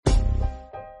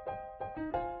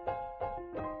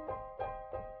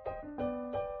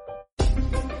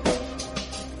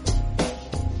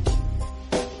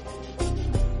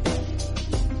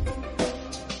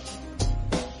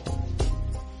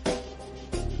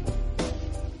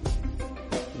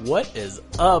What is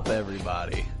up,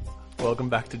 everybody? Welcome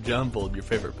back to Jumbled, your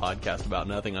favorite podcast about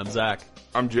nothing. I'm Zach.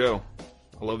 I'm Joe.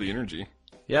 I love the energy.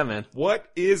 Yeah, man. What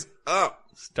is up?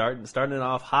 Starting it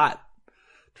off hot.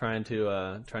 Trying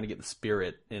to get the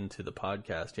spirit into the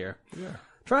podcast here. Yeah.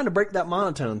 Trying to break that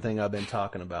monotone thing I've been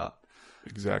talking about.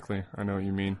 Exactly. I know what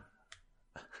you mean.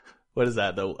 What is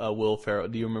that? The Will Ferrell?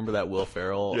 Do you remember that Will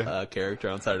Ferrell character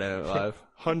on Saturday Night Live?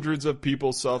 Hundreds of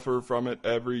people suffer from it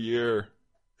every year.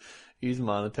 He's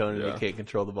monotone and he can't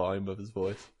control the volume of his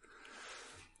voice.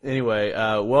 Anyway,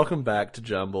 welcome back to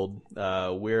Jumbled.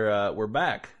 We're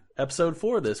back. Episode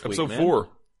 4 this week, Episode 4.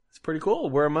 It's pretty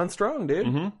cool. We're a month strong, dude.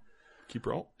 Mm-hmm. Keep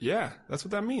roll. Yeah, that's what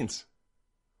that means.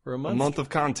 We're a month of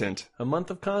content. A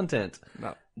month of content.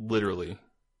 Not literally.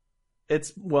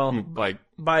 It's, well, like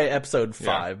by episode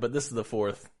 5, but this is the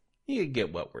 4th. You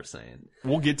get what we're saying.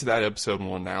 We'll get to that episode and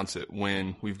we'll announce it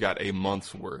when we've got a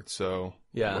month's worth. So,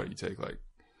 yeah. What, you take like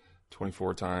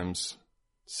 24 times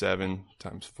 7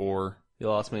 times 4. You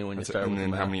lost me when you started with and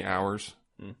then the how math. many hours?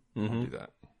 Mm-hmm. I'll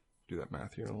do that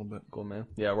math here in a little bit. Cool, man.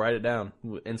 Yeah, write it down.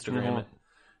 Instagram it.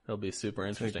 It'll be super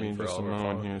interesting. Take me for just all a of our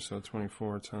moment followers. here. So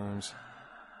 24 times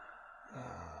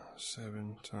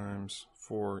 7 times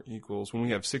 4 equals when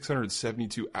we have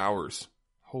 672 hours.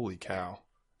 Holy cow!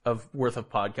 Worth of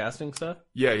podcasting stuff.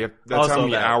 Yeah. That's how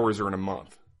many that. hours are in a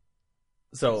month.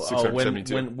 So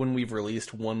 672. when we've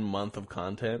released 1 month of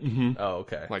content. Mm-hmm. Oh,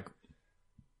 okay. Like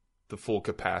the full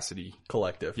capacity.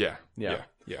 Collective. Yeah.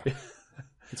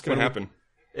 It's gonna happen.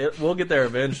 We'll get there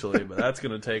eventually, but that's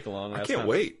gonna take a long. I can't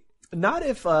wait. Not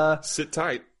if sit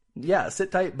tight. Yeah,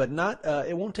 sit tight, but not.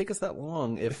 It won't take us that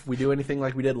long if we do anything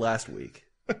like we did last week.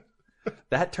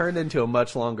 That turned into a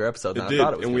much longer episode than I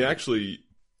thought it was. And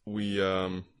we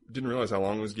didn't realize how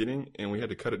long it was getting, and we had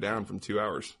to cut it down from 2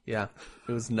 hours. Yeah,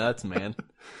 it was nuts, man.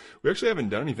 We actually haven't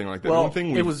done anything like that. Well, One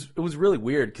thing it was really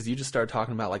weird because you just started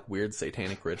talking about like weird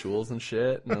satanic rituals and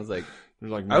shit, and I was like,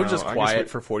 no, I was just quiet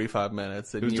for 45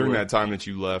 minutes. And it was during that time that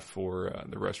you left for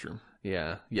the restroom.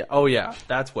 Yeah. Oh yeah,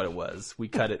 that's what it was. We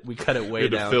cut it way we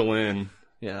had down. to fill in.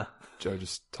 Yeah. Joe,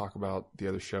 just talk about the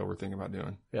other show we're thinking about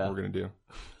doing. Yeah. What we're gonna do.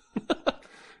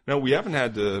 No, we haven't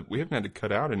had to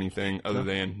cut out anything other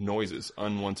than noises,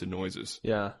 unwanted noises.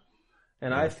 Yeah.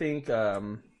 And I think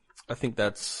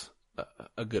that's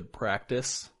a good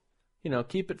practice. You know,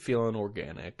 keep it feeling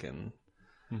organic and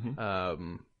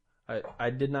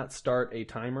I did not start a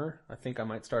timer. I think I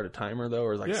might start a timer though,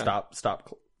 or like stop,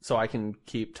 so I can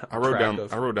keep I wrote down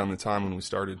the time when we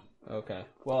started. Okay.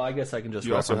 Well, I guess I can just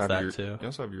You also reference have that too. You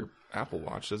also have your Apple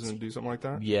Watch. Doesn't it do something like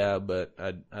that? Yeah, but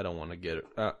I don't want to get it.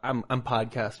 I'm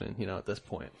podcasting, you know, at this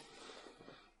point.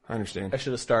 I understand. I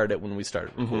should have started it when we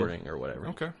started recording or whatever.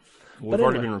 Okay. Well, we've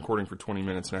already been recording for 20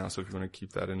 minutes now, so if you want to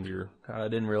keep that into your... I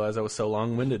didn't realize I was so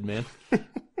long-winded, man.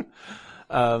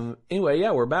 Anyway, yeah,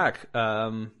 we're back.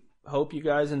 Hope you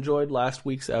guys enjoyed last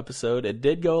week's episode. It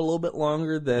did go a little bit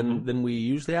longer than we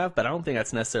usually have, but I don't think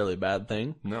that's necessarily a bad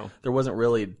thing. No. There wasn't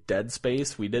really dead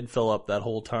space. We did fill up that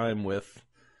whole time with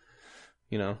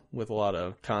a lot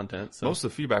of content. So. Most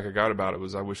of the feedback I got about it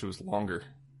was I wish it was longer.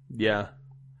 Yeah.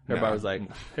 Everybody's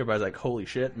like, holy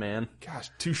shit, man.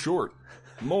 Gosh, too short.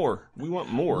 More. We want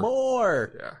more.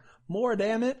 More. Yeah. More,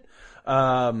 damn it.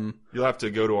 You'll have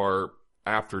to go to our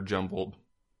After Jumbled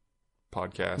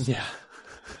podcast. Yeah.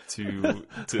 to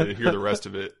hear the rest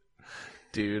of it.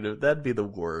 Dude, that'd be the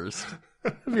worst.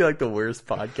 It'd be like the worst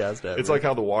podcast ever. It's like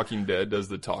how The Walking Dead does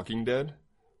The Talking Dead.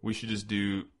 We should just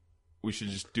do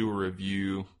a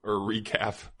review or a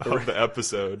recap of the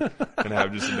episode and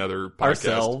have just another podcast.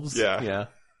 Ourselves. Yeah. Yeah.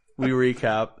 We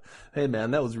recap. Hey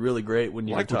man, that was really great when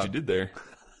you like what you did there.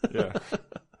 Yeah.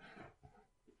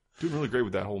 Doing really great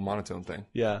with that whole monotone thing.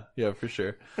 Yeah, for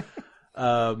sure.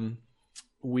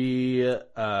 We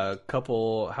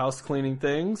couple house cleaning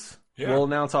things. Yeah. We'll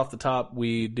announce off the top.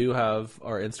 We do have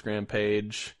our Instagram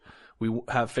page. We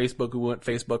have Facebook. We went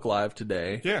Facebook Live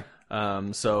today. Yeah.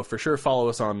 So for sure, follow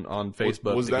us on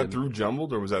Facebook. Was that through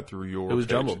Jumbled or was that through your? It was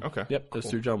page? Jumbled. Okay. Yep. Cool. It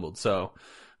was through Jumbled. So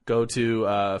go to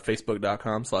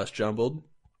facebook.com/jumbled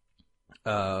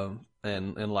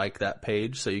and like that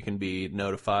page so you can be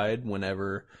notified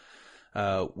whenever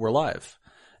we're live.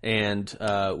 And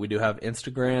we do have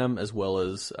Instagram as well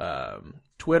as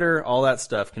Twitter. All that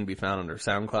stuff can be found on our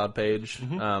SoundCloud page.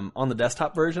 On the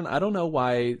desktop version, I don't know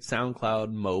why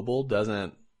SoundCloud mobile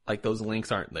doesn't, like those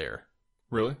links aren't there.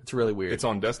 Really? It's really weird. It's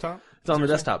on desktop? It's on the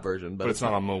desktop version. But it's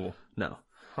not on mobile? No.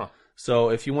 Huh. So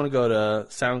if you want to go to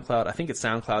SoundCloud, I think it's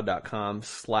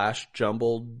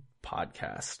soundcloud.com/jumbled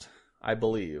podcast, I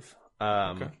believe.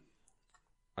 Okay.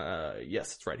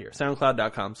 Yes, it's right here.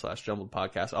 SoundCloud.com/jumbled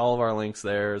podcast. All of our links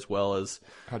there, as well as.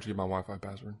 How'd you get my Wi-Fi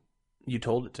password? You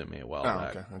told it to me a while Oh,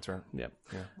 back. okay. That's right. Yep.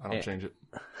 Yeah, I don't change it.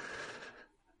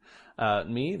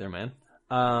 Me either, man.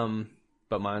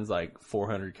 But mine's like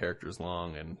 400 characters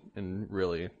long and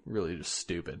really, really just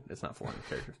stupid. It's not 400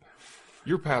 characters.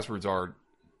 Your passwords are,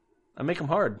 I make them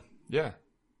hard. yeah.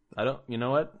 I don't, you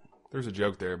know what? There's a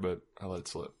joke there, but I let it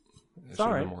slip. It all should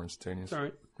have right. been more instantaneous. It's all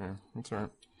right. Yeah, that's all right.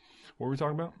 What were we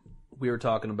talking about? We were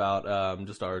talking about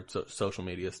just our social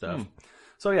media stuff.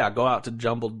 So yeah, go out to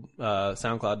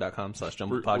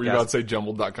soundcloud.com/jumbled Were you about to say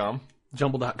jumbled.com?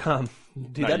 Jumble.com.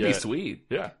 Dude, Not that'd be yet. sweet.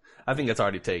 Yeah. I think it's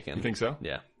already taken. You think so?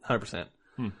 Yeah, 100%.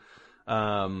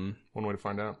 One way to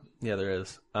find out. Yeah, there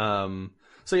is. So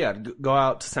yeah, go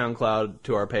out to SoundCloud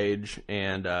to our page,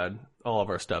 and all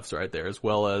of our stuff's right there, as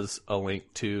well as a link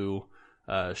to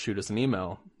shoot us an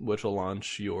email, which will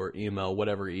launch your email,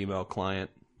 whatever email client.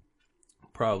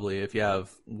 Probably, if you have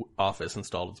Office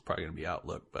installed, it's probably going to be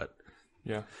Outlook. But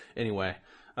Yeah. anyway,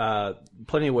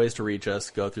 plenty of ways to reach us.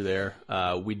 Go through there.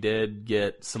 We did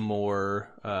get some more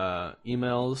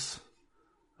emails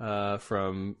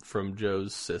from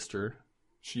Joe's sister.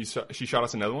 She shot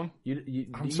us another one?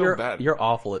 I'm so You're bad. You're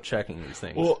awful at checking these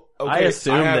things. Well, okay, I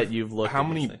assume have that you've looked how at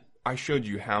many these things. I showed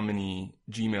you how many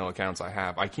Gmail accounts I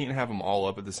have. I can't have them all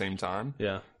up at the same time.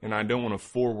 Yeah. And I don't want to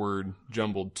forward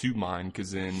Jumbled to mine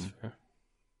because then,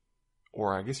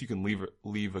 or I guess you can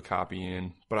leave a copy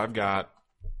in. But I've got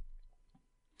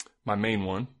my main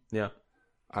one. Yeah.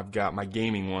 I've got my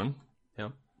gaming one. Yeah.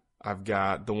 I've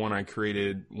got the one I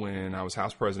created when I was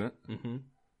house president. Mm-hmm.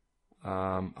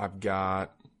 I've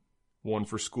got one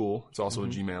for school. It's also a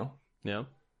Gmail. Yeah.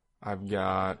 I've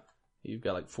got You've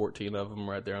got like 14 of them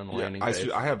right there on the landing I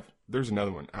page. have. There's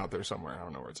another one out there somewhere. I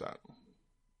don't know where it's at.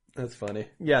 That's funny.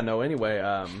 Yeah, no, anyway,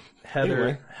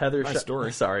 Heather, nice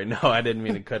story. Sorry, no, I didn't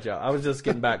mean to cut you off. I was just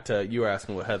getting back to, you were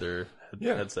asking what Heather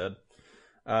had said.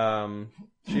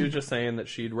 She was just saying that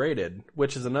she'd rated,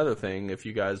 which is another thing. If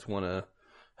you guys want to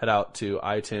head out to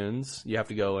iTunes, you have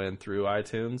to go in through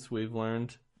iTunes, we've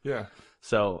learned. Yeah.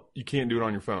 So You can't do it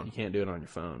on your you phone. can't do it on your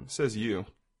phone. It says you.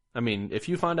 I mean, if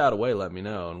you find out a way, let me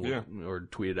know, and Yeah. or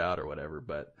tweet it out or whatever.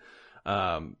 But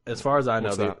as far as I know,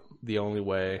 What's that? the only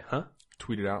way,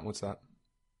 Tweet it out. What's that?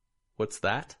 What's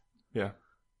that? Yeah.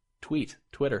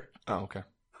 Twitter. Oh, okay.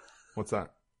 What's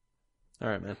that? All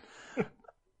right, man.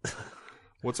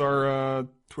 What's our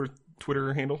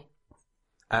Twitter handle?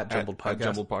 At Jumbled Podcast. At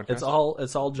Jumbled Podcast.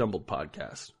 It's all Jumbled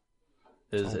Podcast.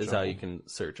 Is how you can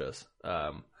search us.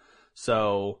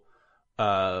 So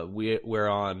we're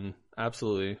on,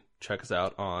 absolutely check us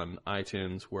out on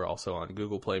iTunes. We're also on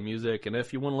Google Play Music, and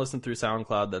if you want to listen through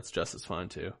SoundCloud, that's just as fine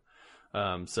too.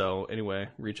 So anyway,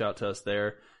 reach out to us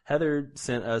there. Heather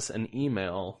sent us an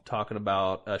email talking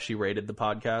about she rated the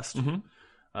podcast.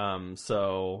 Mm-hmm.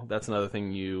 So that's another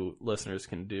thing you listeners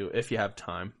can do if you have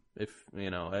time. If you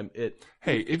know it.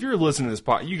 Hey, if you're listening to this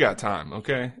pod, you got time,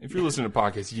 okay? If you're listening to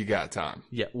podcasts, you got time.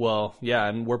 Yeah, well, yeah,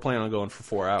 and we're planning on going for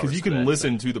 4 hours. Because you can today,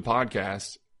 listen to the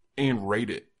podcast and rate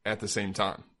it at the same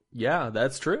time. Yeah,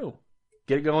 that's true.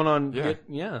 Get it going on.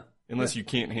 Yeah. Unless you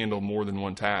can't handle more than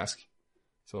one task.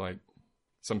 So like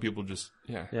some people just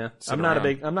Yeah. sit I'm not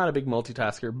around. a big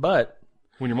multitasker, but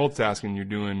When you're multitasking, you're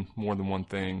doing more than one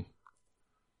thing.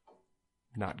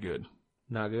 Not good.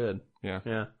 not good. Yeah.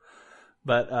 Yeah.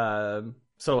 But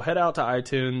so head out to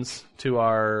iTunes to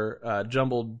our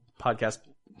Jumbled Podcast.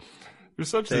 There's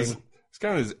such thing. this. It's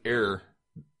kind of this air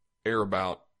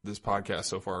about this podcast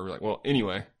so far. We're like, well,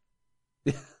 anyway.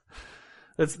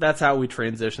 That's how we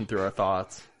transition through our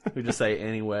thoughts. We just say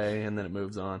anyway, and then it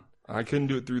moves on. I couldn't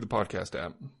do it through the podcast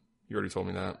app. You already told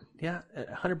me that. Yeah,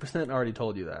 100% already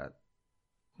told you that.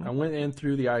 I went in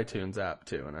through the iTunes app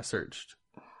too, and I searched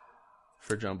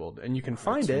for Jumbled, and you can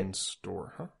find iTunes it.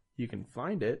 Store, huh? You can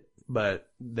find it, but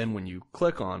then when you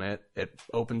click on it, it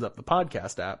opens up the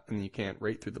podcast app, and you can't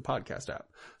rate through the podcast app.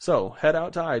 So head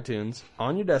out to iTunes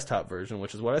on your desktop version,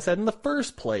 which is what I said in the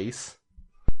first place.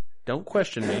 Don't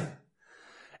question me.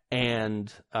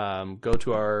 And go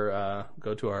to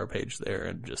our page there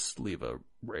and just leave a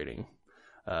rating.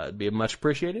 It'd be much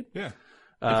appreciated. Yeah.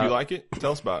 If you like it,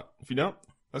 tell us about it. If you don't,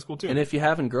 that's cool too. And if you're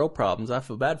having girl problems, I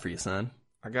feel bad for you, son.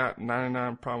 I got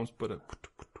 99 problems, but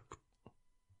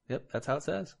Yep, that's how it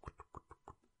says.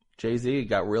 Jay-Z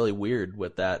got really weird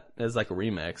with that. It was like a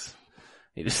remix.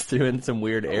 He just threw in some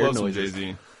weird air love some noises.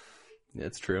 Jay-Z.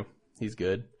 It's true. He's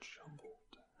good.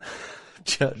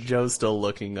 Joe's still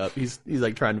looking up. He's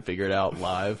like trying to figure it out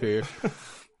live here.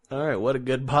 All right, what a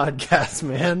good podcast,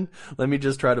 man. Let me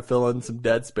just try to fill in some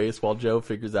dead space while Joe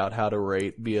figures out how to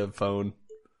rate via phone.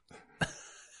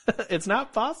 It's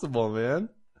not possible, man.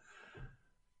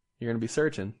 You're going to be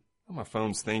searching. My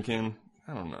phone's thinking.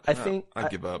 I don't know. I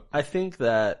give up. I think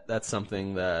that that's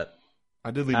something that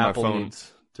I did leave Apple my phone.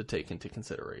 needs to take into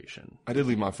consideration. I did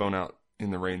leave my phone out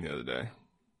in the rain the other day,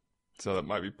 so that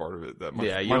might be part of it. That my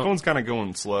Yeah, my phone's kind of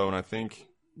going slow, and I think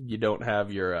You don't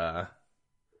have your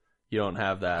you don't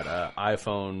have that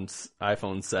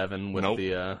iPhone 7 with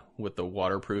Nope. With the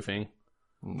waterproofing.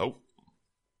 nope.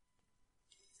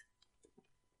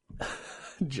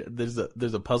 There's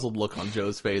a puzzled look on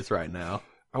Joe's face right now.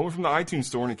 I went from the iTunes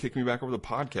store and it kicked me back over the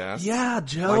podcast. Yeah,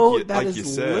 Joe, that like you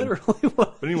is said. literally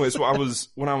what. But anyway, so I was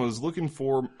looking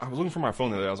for my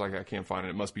phone the other day. I was like, I can't find it.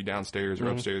 It must be downstairs or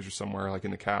upstairs or somewhere, like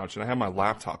in the couch. And I have my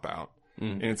laptop out,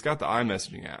 and it's got the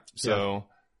iMessaging app. So,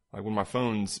 like when my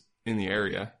phone's in the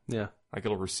area, Yeah, like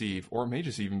it'll receive, or it may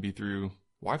just even be through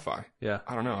Wi-Fi. yeah.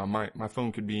 I don't know. My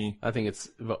phone could be I think it's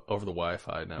over the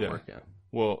Wi-Fi network. Yeah.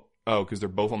 well, because they're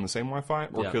both on the same Wi-Fi,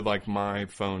 or Yeah. could like my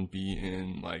phone be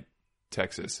in like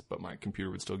Texas, but my computer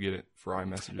would still get it for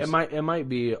iMessages. It might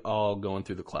be all going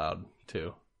through the cloud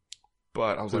too.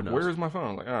 But I was like, knows? where is my phone? I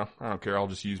was like, oh, I don't care. I'll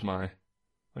use my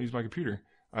computer.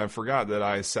 I forgot that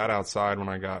I sat outside when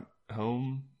I got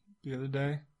home the other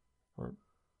day or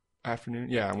afternoon.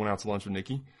 Yeah, I went out to lunch with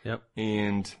Nikki. Yep.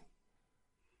 And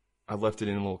I left it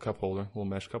in a little cup holder, little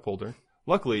mesh cup holder.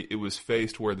 Luckily, it was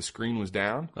faced where the screen was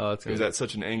down. Oh, that's It was good. at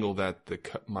such an angle that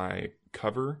my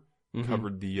cover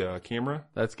covered the camera,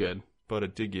 That's good. but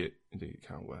it did get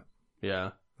kind of wet.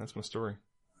 Yeah, That's my story.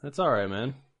 that's all right,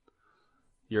 man.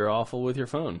 You're awful with your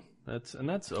phone. That's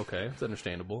okay. It's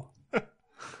understandable.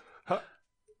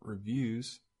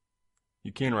 Reviews.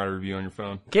 You can write a review on your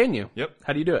phone. Can you? Yep.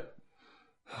 How do you do it?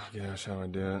 Oh, gosh, how do I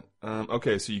do it?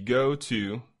 Okay, so you go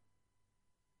to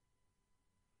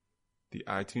the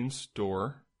iTunes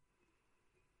store.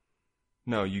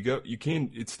 No,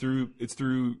 it's through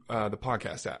the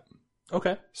podcast app.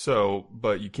 Okay. So,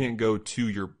 but you can't go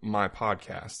to my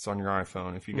podcasts on your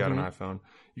iPhone. If you got an iPhone,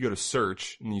 you go to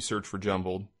search and you search for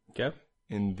Jumbled. Okay.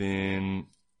 And then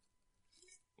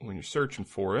when you're searching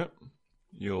for it,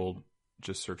 you'll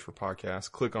just search for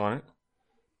podcast, click on it,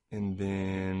 and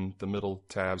then the middle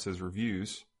tab says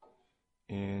reviews,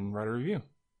 and write a review.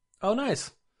 Oh,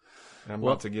 nice. And I'm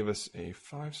about to give us a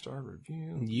 5-star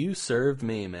review. You served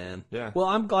me, man. Yeah. Well,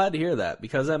 I'm glad to hear that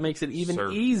because that makes it even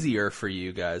Served. easier for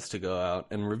you guys to go out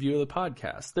and review the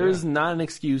podcast. There's not an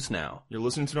excuse now. You're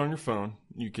listening to it on your phone.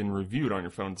 You can review it on your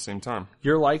phone at the same time.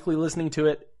 You're likely listening to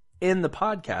it in the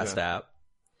podcast app.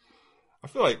 I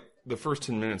feel like the first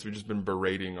 10 minutes we've just been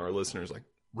berating our listeners, like,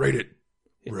 rate it.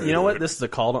 You know what? This is a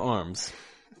call to arms.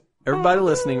 Everybody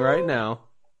listening right now.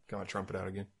 Got my trumpet out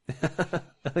again.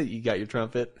 You got your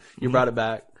trumpet. You brought it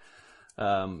back.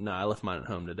 No, I left mine at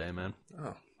home today, man.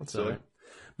 Oh, that's silly.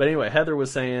 But anyway, Heather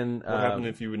was saying, What happened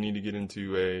if you would need to get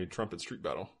into a trumpet street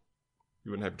battle?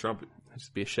 You wouldn't have a trumpet. I'd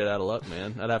just be a shit out of luck,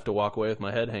 man. I'd have to walk away with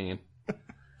my head hanging.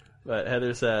 But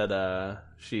Heather said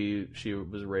she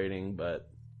was rating, but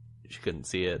she couldn't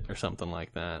see it or something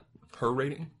like that. Her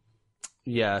rating?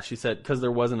 Yeah, she said because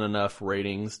there wasn't enough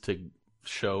ratings to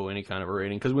show any kind of a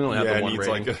rating because we only have Yeah, the it one needs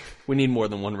rating. like We need more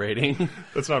than one rating.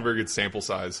 That's not a very good sample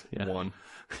size. Yeah. One.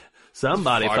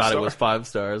 Somebody 5 thought star. it was 5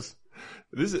 stars.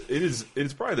 It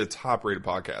is probably the top rated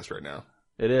podcast right now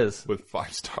It is. with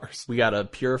 5 stars. We got a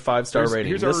pure 5-star Here's- rating.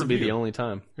 here's our This would be the review. only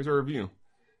time. Here's our review.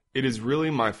 It is really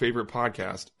my favorite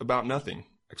podcast about nothing!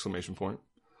 Exclamation point.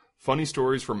 Funny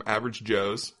stories from average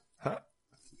Joes. Huh?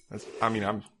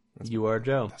 You are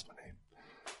Joe. That's my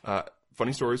name.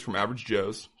 Funny stories from average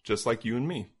Joes, just like you and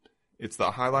me. It's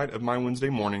the highlight of my Wednesday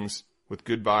mornings with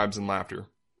good vibes and laughter.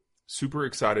 Super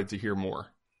excited to hear more.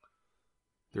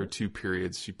 There are 2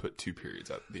 periods. She put 2 periods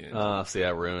at the end. See,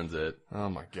 that ruins it. Oh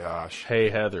my gosh. Hey,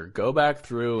 Heather, go back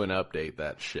through and update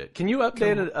that shit. Can you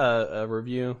update a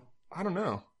review? I don't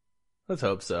know. Let's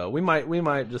hope so. We might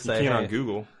just You say, can hey, on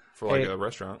Google for like Hey. a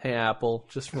restaurant. hey, Apple,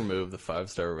 just remove the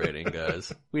 5-star rating,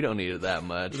 guys. We don't need it that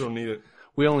much. We don't need it.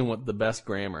 We only want the best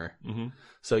grammar. Mm-hmm.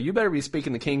 So you better be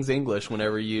speaking the King's English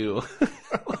whenever you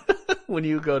when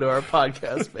you go to our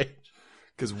podcast page.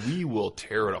 Because we will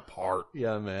tear it apart.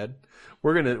 Yeah, man.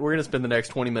 We're gonna spend the next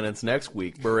 20 minutes next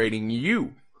week berating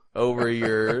you over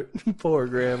your poor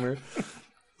grammar.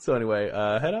 So anyway,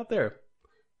 head out there.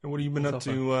 And what have you been up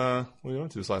to? What have you been up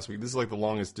to this last week? This is like the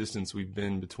longest distance we've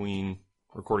been between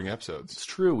recording episodes. It's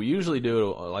true. We usually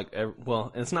do it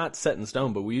well, it's not set in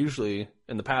stone, but we usually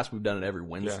in the past we've done it every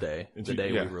Wednesday, the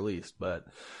day we released. But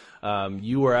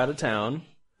you were out of town.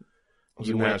 I was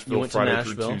in Nashville Friday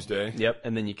through Tuesday. Yep,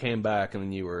 and then you came back and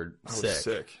then you were I was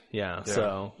sick. Yeah,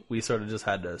 so we sort of just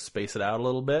had to space it out a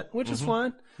little bit, which is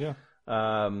fine. Yeah.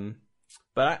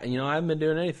 But I haven't been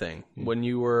doing anything. When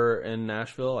you were in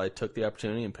Nashville, I took the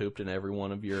opportunity and pooped in every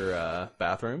one of your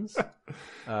bathrooms.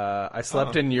 I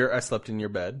slept in your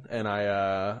bed, and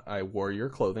I wore your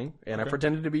clothing, and I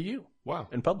pretended to be you. Wow.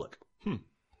 In public.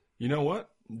 You know what?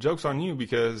 Joke's on you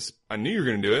because I knew you were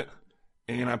going to do it,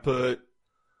 and I put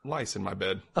lice in my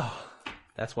bed. Oh,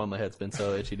 that's why my head's been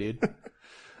so itchy, dude.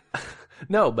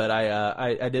 No, but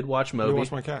I did watch Moby. You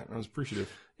watched my cat. I was appreciative.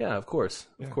 Yeah, of course.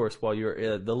 Of course. While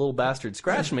you're the little bastard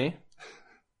scratched me.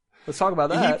 Let's talk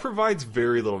about that. He provides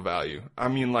very little value. I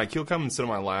mean, like, he'll come and sit on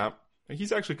my lap. Like,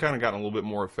 he's actually kind of gotten a little bit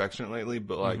more affectionate lately,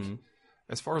 but like,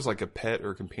 as far as like a pet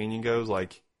or a companion goes,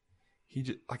 like,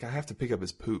 I have to pick up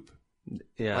his poop.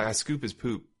 Yeah. Like, I scoop his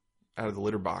poop out of the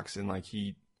litter box, and like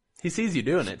he sees you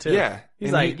doing it too. Yeah.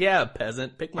 He's like, yeah,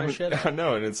 peasant, pick my shit up. I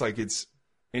know, and it's like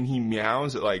and he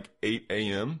meows at like 8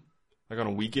 a.m. like on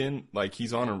a weekend. Like,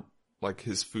 he's on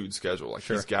his food schedule. Like,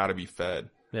 he's got to be fed,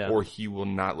 or he will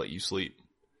not let you sleep.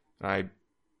 And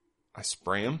I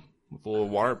spray him with a little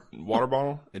water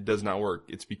bottle. It does not work.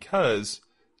 It's because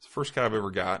it's the first cat I've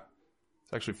ever got.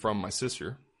 It's actually from my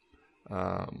sister,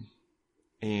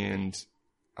 and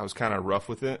I was kind of rough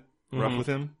with him.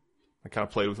 I kind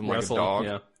of played with him like a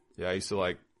dog. Yeah, I used to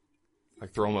like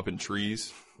throw him up in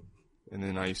trees, and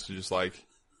then I used to just like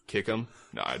kick him.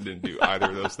 No, I didn't do either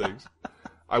of those things.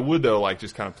 I would though, like,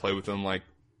 just kind of play with him, like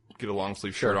get a long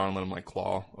sleeve shirt on and let him like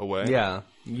claw away. Yeah,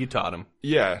 you taught him.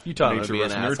 Yeah, you taught him to be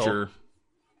an asshole.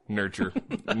 Nurture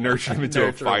him into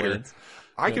a fighter. Wins.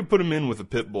 I could put him in with a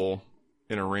pit bull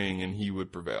in a ring, and he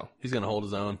would prevail. He's gonna hold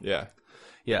his own. Yeah.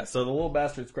 Yeah, so the little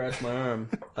bastard scratched my arm.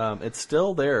 It's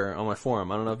still there on my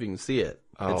forearm. I don't know if you can see it.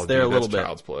 It's there a little bit.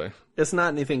 Child's play. It's not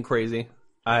anything crazy.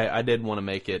 I did want to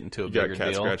make it into a bigger deal. You got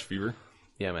cat scratch fever?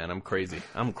 Yeah, man, I'm crazy.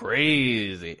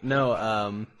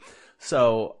 No,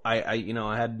 so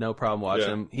I had no problem watching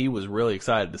him. He was really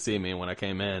excited to see me when I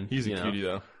came in. He's a cutie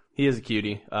though. He is a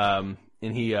cutie. And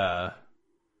he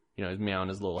he's meowing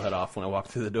his little head off when I walk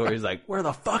through the door. He's like, "Where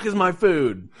the fuck is my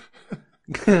food?"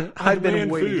 I've been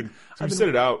waiting. Food. So we set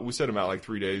it out. We set him out like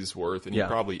 3 days worth, and he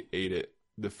probably ate it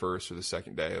the first or the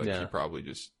second day. Like, he probably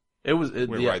just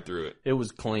went right through it. It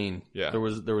was clean. Yeah, there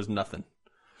was nothing.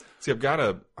 See, I've got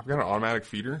an automatic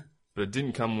feeder, but it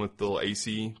didn't come with the little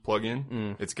AC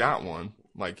plug-in. It's got one,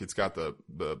 like it's got the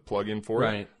plug-in for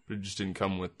it, but it just didn't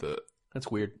come with the. That's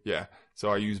weird. Yeah, so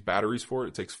I use batteries for it.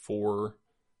 It takes 4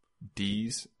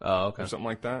 Ds. Oh, okay. Or something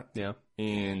like that. Yeah.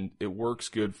 And it works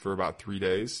good for about 3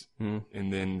 days, and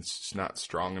then it's just not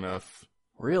strong enough.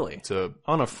 Really?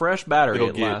 On a fresh battery,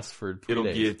 it lasts for 3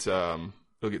 days.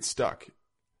 It'll get stuck.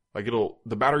 Like,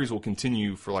 the batteries will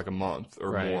continue for like a month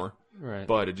or more. Right.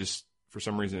 But it just, for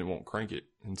some reason, it won't crank it.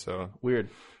 And so. Weird.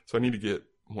 So I need to get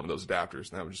one of those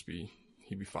adapters, and that would just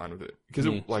he'd be fine with it. Because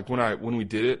when we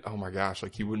did it, oh my gosh,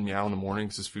 like, he wouldn't meow in the morning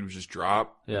because his food would just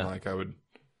drop. Yeah. And like, I would.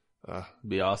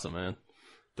 Be awesome, man.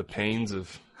 The pains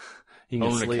of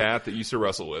owning a cat that you used to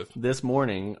wrestle with. This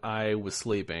morning, I was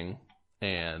sleeping,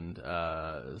 and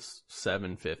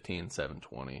 7:15,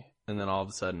 7:20, and then all of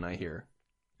a sudden I hear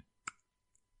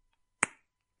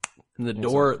the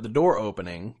door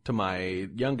opening to my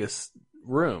youngest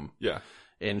room. Yeah.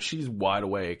 And she's wide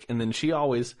awake, and then she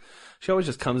always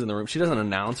just comes in the room. She doesn't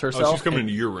announce herself. Oh, she's coming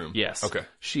into your room. Yes. Okay.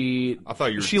 I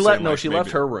thought you were. She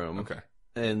left her room. Okay.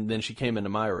 And then she came into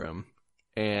my room,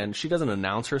 and she doesn't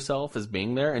announce herself as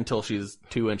being there until she's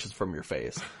 2 inches from your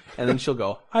face. And then she'll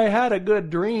go, "I had a good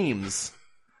dreams."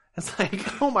 It's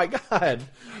like, oh my God.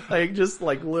 Like, just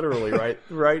like literally right.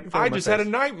 I just had a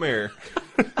nightmare.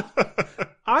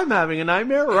 I'm having a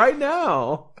nightmare right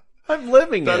now. I'm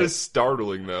living it. That is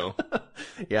startling though.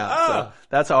 Yeah. So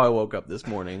that's how I woke up this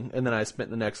morning. And then I spent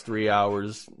the next 3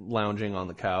 hours lounging on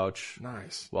the couch.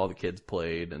 Nice. While the kids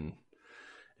played. And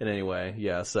anyway,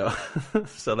 yeah, so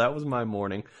that was my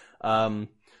morning.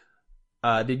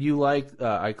 Did you like?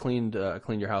 I cleaned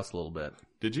your house a little bit.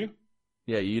 Did you?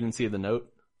 Yeah, you didn't see the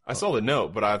note. I saw the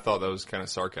note, but I thought that was kind of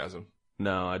sarcasm.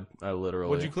 No, I literally.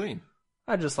 What'd you clean?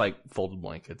 I just like folded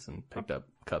blankets and picked up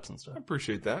cups and stuff. I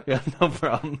appreciate that. Yeah, no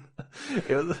problem.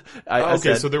 It was. I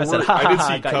did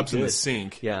see cups in the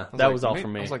sink. Yeah, that was all for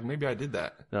me. I was like, maybe I did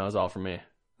that. No, it was all for me.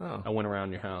 Oh, I went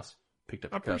around your house. Picked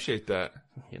up. I appreciate that.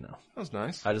 That was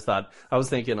nice. I was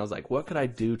thinking, what could I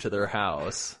do to their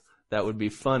house that would be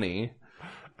funny,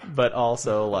 but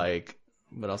also like,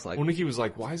 when Nikki was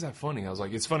like, "Why is that funny?" I was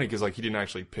like, "It's funny because like he didn't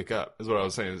actually pick up." Is what I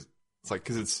was saying. It's like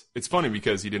because it's funny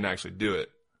because he didn't actually do it.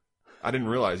 I didn't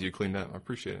realize you cleaned up. I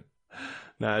appreciate it.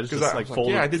 No, it's just like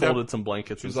folded some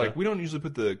blankets. She was like, "We don't usually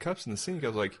put the cups in the sink." I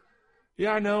was like,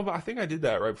 "Yeah, I know, but I think I did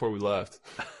that right before we left."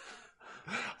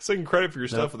 Taking credit for your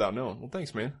stuff without knowing. Well,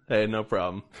 thanks, man. Hey, no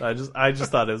problem. I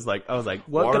just thought it was like, I was like,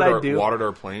 what could I do? Watered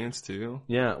our plants too.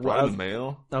 Yeah. Brought in the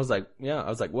mail. I was like,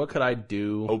 what could I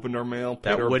do? Opened our mail,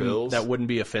 paid our bills. That wouldn't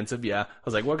be offensive. Yeah. I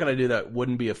was like, what could I do that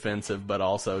wouldn't be offensive, but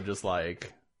also just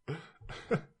like,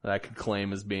 that I could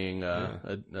claim as being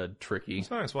a tricky.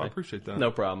 That's nice. Well, I appreciate that.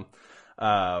 No problem.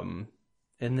 And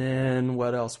then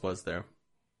what else was there?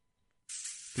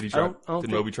 Did he try? Did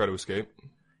Moby try to escape?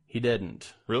 He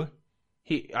didn't. Really?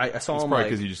 I saw it's him probably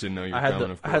because you just didn't know you were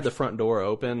coming. I had the front door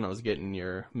open. I was getting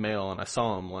your mail, and I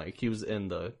saw him like he was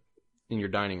in your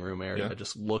dining room area,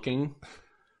 just looking.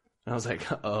 And I was like,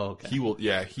 oh, okay. He will.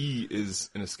 Yeah, he is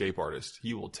an escape artist.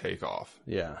 He will take off.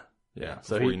 Yeah.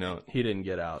 So before you know it, he didn't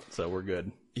get out, so we're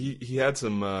good. He had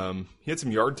some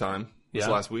yard time this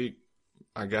last week.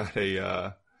 I got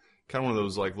a kind of one of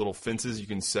those like little fences you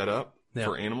can set up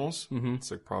for animals. Mm-hmm.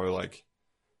 It's like probably like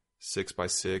 6 by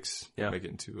 6. Make it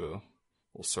into a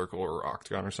little circle or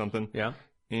octagon or something. Yeah.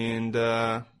 And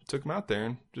took him out there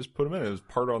and just put him in. It was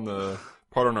part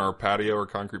on our patio or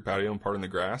concrete patio and part in the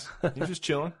grass. He was just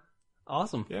chilling.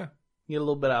 Awesome. Yeah. You get a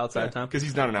little bit of outside time. Because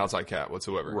he's not an outside cat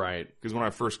whatsoever. Right. Because when I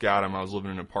first got him, I was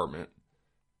living in an apartment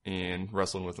and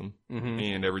wrestling with him. Mm-hmm.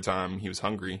 And every time he was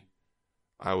hungry,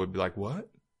 I would be like, what?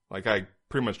 Like I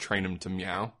pretty much trained him to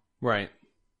meow. Right.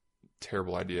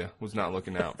 Terrible idea. Was not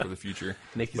looking out for the future.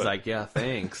 Nikki's like, yeah,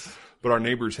 thanks. But our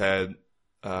neighbors had,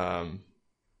 in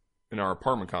our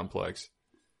apartment complex,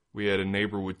 we had a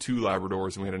neighbor with 2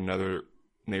 Labradors and we had another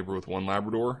neighbor with 1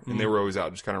 Labrador. Mm-hmm. And they were always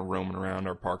out just kind of roaming around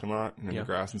our parking lot and in the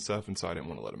grass and stuff. And so I didn't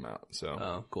want to let them out. So,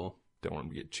 oh, cool. Don't want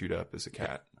him to get chewed up as a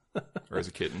cat or as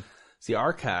a kitten. See,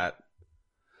 our cat,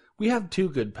 we have 2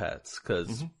 good pets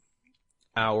because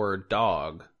our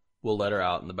dog will let her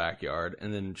out in the backyard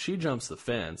and then she jumps the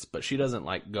fence, but she doesn't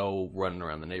like go running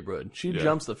around the neighborhood. She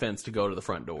jumps the fence to go to the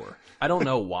front door. I don't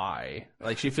know why.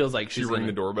 Like she feels like she's ring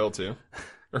the doorbell too?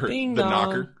 Or Ding the dong.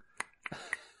 knocker?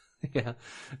 Yeah.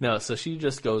 No, so she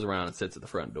just goes around and sits at the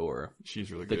front door.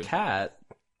 She's really good. The cat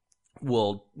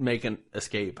will make an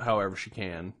escape however she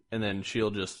can, and then she'll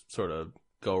just sort of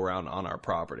go around on our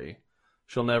property.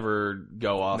 She'll never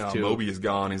go off to... Moby is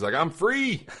gone. He's like, I'm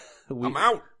free. I'm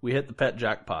out. We hit the pet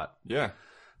jackpot. Yeah.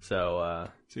 So,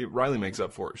 see, Riley makes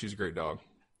up for it. She's a great dog.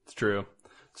 It's true.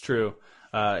 It's true.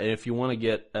 And if you want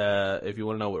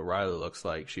to know what Riley looks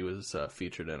like, she was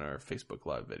featured in our Facebook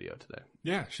Live video today.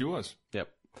 Yeah, she was. Yep.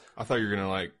 I thought you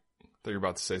were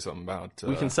about to say something about...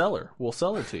 we can sell her. We'll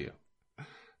sell her to you.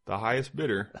 The highest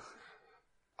bidder.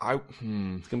 It's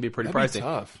going to be pretty that'd pricey. Be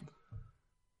tough.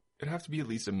 It'd have to be at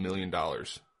least $1 million.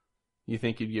 You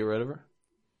think you'd get rid of her?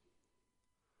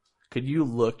 Could you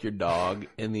look your dog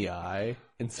in the eye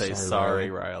and say, sorry,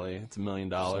 Riley, it's $1 million?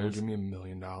 Give me $1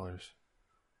 million.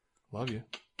 Love you.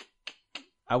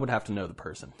 I would have to know the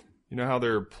person. You know how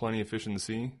there are plenty of fish in the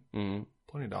sea? Mm-hmm.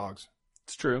 Plenty of dogs.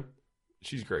 It's true.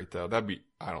 She's great, though.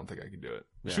 I don't think I could do it.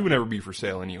 Yeah. She would never be for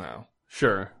sale anyhow.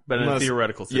 Sure. But in a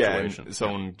theoretical situation. Yeah,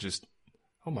 someone just,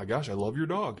 oh my gosh, I love your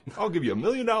dog. I'll give you $1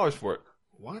 million for it.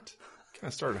 What? Kind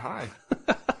of started high.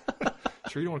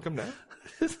 Sure you don't want to come down?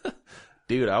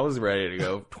 Dude, I was ready to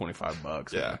go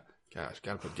 $25. Yeah. Gosh,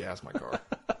 gotta put gas in my car.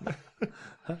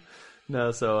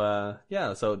 No,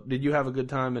 so did you have a good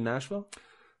time in Nashville?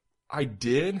 I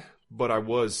did, but I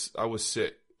was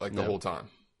sick the whole time.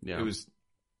 Yeah. It was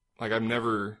like I've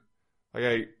never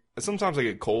sometimes I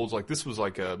get colds. Like this was I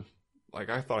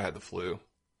thought I had the flu.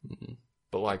 Mm-hmm.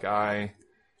 But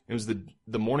it was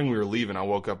the morning we were leaving, I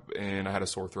woke up and I had a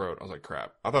sore throat. I was like,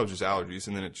 crap. I thought it was just allergies,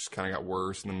 and then it just kind of got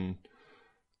worse, and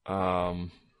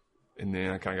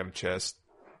then I kind of got a chest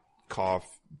cough,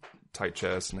 tight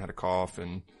chest, and had a cough,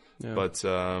 but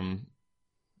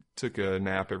took a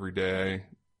nap every day.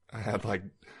 I had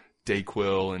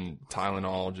Dayquil and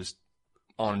Tylenol just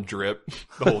on drip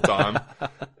the whole time,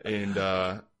 and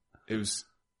it was.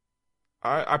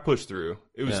 I pushed through.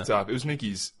 It was tough. It was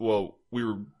Nikki's. Well,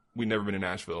 we'd never been to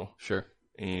Nashville. Sure.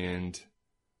 And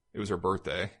it was her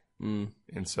birthday. Mm.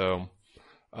 And so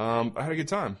I had a good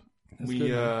time.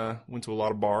 We went to a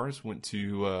lot of bars, went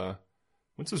to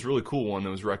this really cool one that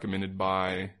was recommended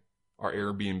by our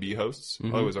Airbnb hosts.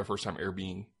 Mm-hmm. It was our first time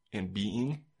Airbnb.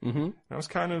 Mm-hmm. I was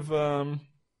kind of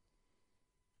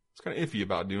iffy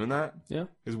about doing that. Yeah.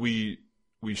 Because we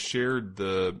shared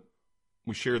the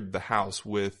house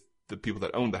with the people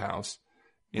that owned the house.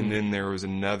 And then there was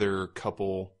another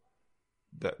couple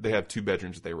that they have 2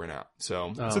 bedrooms that they rent out.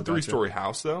 So it's a 3-story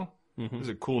house though. Mm-hmm. It was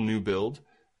a cool new build.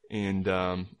 And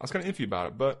I was kind of iffy about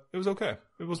it, but it was okay.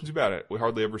 It wasn't too bad. We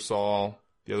hardly ever saw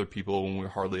the other people when we were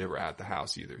hardly ever at the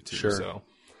house either too. Sure. So,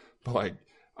 but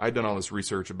I'd done all this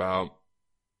research about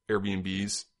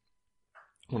Airbnbs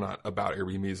well, not about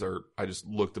Airbnbs, or I just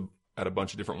looked at a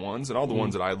bunch of different ones, and all the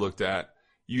ones that I looked at,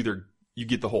 you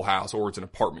get the whole house or it's an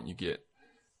apartment you get.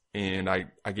 And I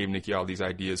gave Nikki all these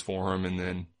ideas for him, and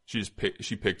then she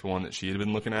picked one that she had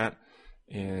been looking at,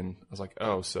 and I was like,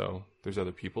 oh, so there's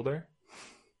other people there?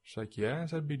 She's like, yeah,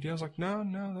 is that a big deal? I was like, no,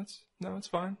 it's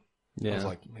fine. Yeah. I was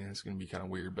like, man, it's going to be kind of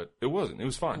weird, but it wasn't. It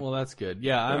was fine. Well, that's good.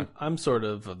 Yeah, I'm sort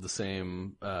of the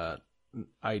same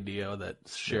idea that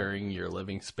sharing your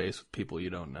living space with people you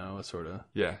don't know is sort of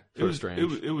it was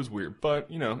strange. It was weird, but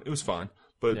it was fine.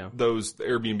 But the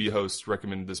Airbnb hosts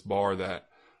recommended this bar that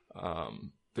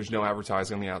there's no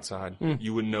advertising on the outside.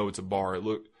 You wouldn't know it's a bar.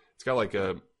 It's got like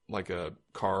a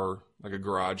car, like a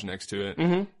garage next to it,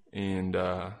 and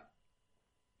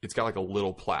it's got like a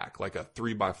little plaque, like a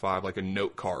 3x5, like a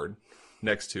note card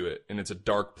next to it, and it's a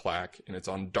dark plaque, and it's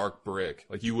on dark brick.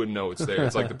 Like you wouldn't know it's there.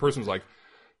 It's like the person was like,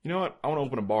 you know what? I want to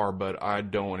open a bar, but I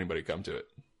don't want anybody to come to it.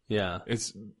 Yeah,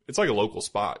 it's like a local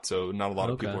spot, so not a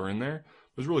lot of people are in there.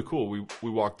 It was really cool. We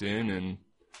walked in and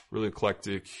really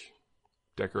eclectic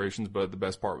decorations, but the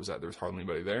best part was that there was hardly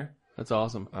anybody there. That's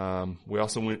awesome. We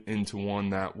also went into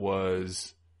one that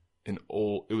was it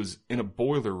was in a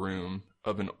boiler room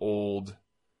of an old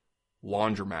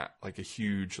laundromat, like a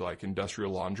huge like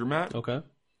industrial laundromat. Okay.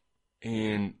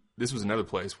 And this was another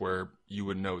place where you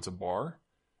would know it's a bar.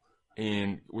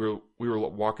 And we were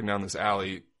walking down this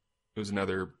alley. It was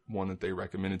another one that they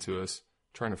recommended to us.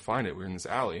 Trying to find it. We were in this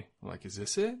alley. I'm like, is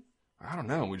this it? I don't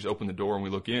know. We just open the door and we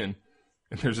look in,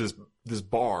 and there's this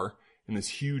bar in this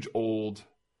huge old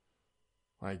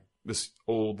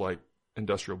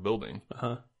industrial building.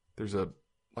 There's a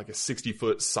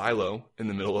 60-foot silo in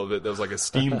the middle of it that was like a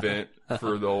steam vent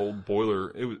for the old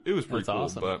boiler. It was pretty cool.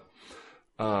 Awesome. But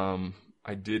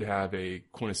I did have a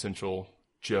quintessential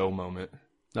Joe moment.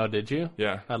 Oh, did you?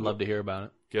 Yeah. I'd love to hear about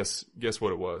it. Guess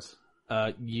what it was?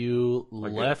 You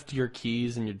left your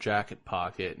keys in your jacket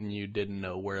pocket, and you didn't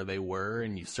know where they were,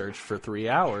 and you searched for 3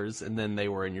 hours, and then they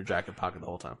were in your jacket pocket the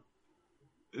whole time.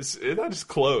 That is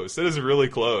close. That is really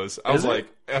close.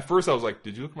 At first I was like,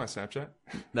 did you look at my Snapchat?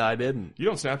 No, I didn't. You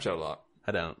don't Snapchat a lot.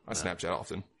 I don't. I Snapchat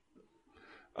often.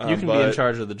 You can be in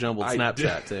charge of the jumbled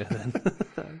Snapchat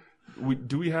too.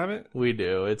 Do we have it? We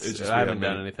do. I haven't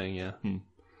done anything yet.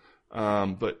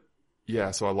 But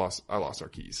yeah, so I lost our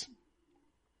keys.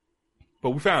 But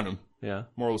we found them. Yeah.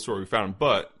 Moral of the story, we found them.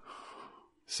 But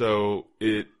so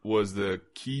it was the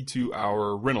key to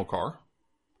our rental car.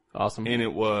 Awesome. And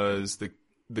it was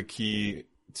the key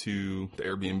to the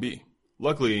Airbnb.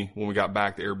 Luckily, when we got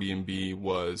back, the Airbnb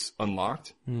was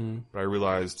unlocked. But I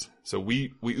realized, so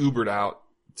we Ubered out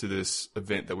to this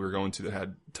event that we were going to that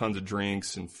had tons of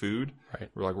drinks and food. Right.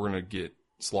 We're like, we're going to get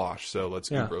sloshed, so let's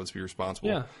Uber, let's be responsible.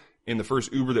 Yeah. In the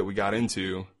first Uber that we got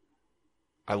into,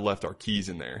 I left our keys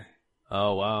in there.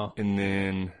 Oh, wow. And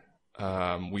then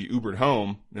we Ubered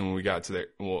home, and when we got to the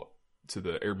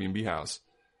Airbnb house,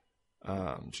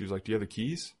 she was like, do you have the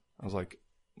keys? I was like,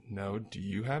 no, do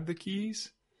you have the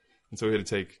keys? And so we had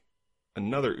to take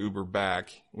another Uber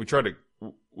back. We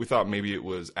thought maybe it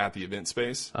was at the event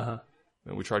space.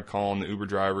 And we tried calling the Uber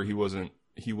driver. He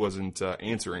wasn't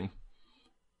answering.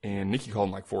 And Nikki called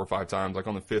him like 4 or 5 times. Like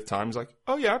on the 5th time, he's like,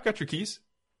 oh yeah, I've got your keys.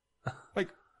 Like,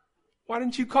 why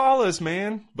didn't you call us,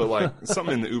 man? But like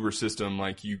something in the Uber system,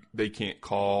 like they can't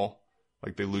call,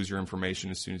 like they lose your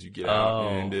information as soon as you get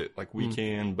out. And we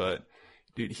can, but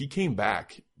dude, he came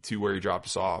back to where he dropped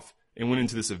us off and went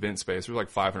into this event space. There was like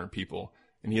 500 people,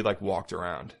 and he had like walked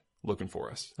around looking for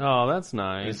us. Oh, that's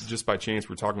nice. And just by chance,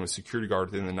 we're talking with a security guard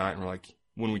at the end of the night, and we're like,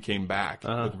 when we came back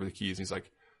looking for the keys, and he's like,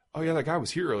 oh yeah, that guy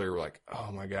was here earlier. We're like,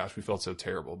 oh my gosh, we felt so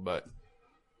terrible. But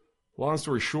long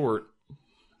story short,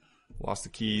 lost the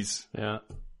keys. Yeah.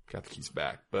 Got the keys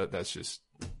back. But that's just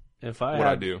what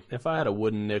I do. If I had a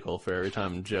wooden nickel for every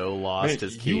time Joe lost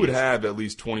his keys. You would have at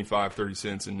least 25, 30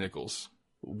 cents in nickels.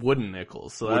 Wooden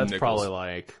nickels. So that's probably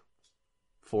like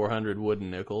 400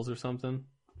 wooden nickels or something.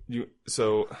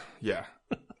 Yeah,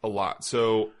 a lot.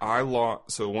 So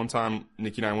one time,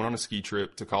 Nikki and I went on a ski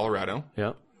trip to Colorado.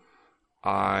 Yep.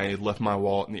 I left my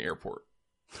wallet in the airport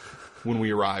when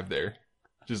we arrived there.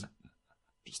 Just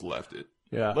left it.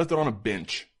 Yeah. Left it on a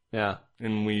bench. Yeah.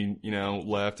 And we,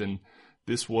 left, and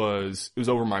it was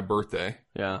over my birthday.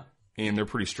 Yeah. And they're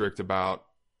pretty strict about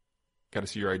got to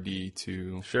see your ID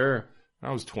to. Sure.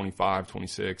 I was 25,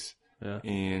 26. Yeah.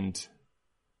 And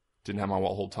didn't have my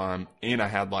wallet the whole time. And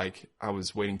I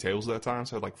was waiting tables at that time,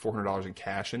 so I had like $400 in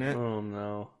cash in it. Oh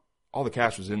no. All the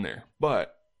cash was in there.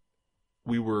 But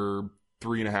we were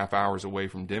 3.5 hours away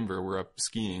from Denver. We're up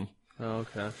skiing. Oh,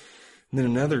 okay. And then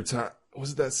another time,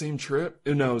 was it that same trip?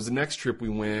 No, it was the next trip we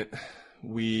went.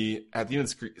 at the end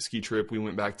of the ski trip, we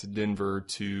went back to Denver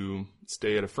to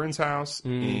stay at a friend's house,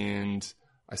 and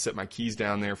I set my keys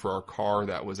down there for our car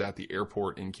that was at the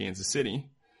airport in Kansas City.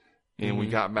 And we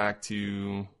got back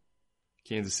to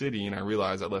Kansas City, and I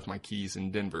realized I left my keys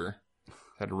in Denver.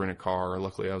 Had to rent a car.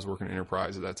 Luckily, I was working at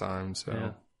Enterprise at that time,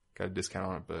 so got a discount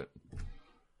on it. But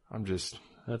I'm just...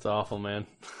 That's awful, man.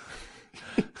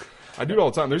 I do it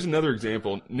all the time. There's another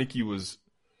example. Nikki was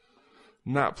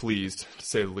not pleased, to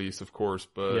say the least, of course.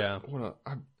 But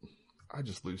I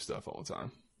just lose stuff all the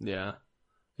time. Yeah.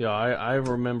 Yeah, I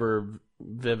remember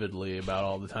vividly about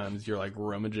all the times you're like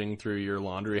rummaging through your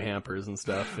laundry hampers and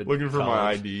stuff. Looking for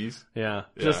my IDs. Yeah.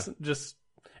 Just,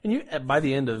 and you, by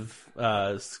the end of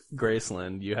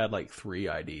Graceland, you had like 3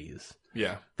 IDs.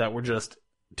 Yeah. That were just,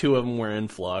 2 of them were in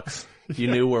flux. You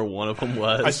knew where one of them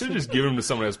was. I should have just given them to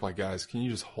someone else. Like, guys, can you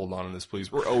just hold on to this,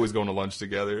 please? We're always going to lunch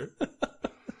together.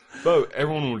 But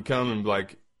everyone would come and be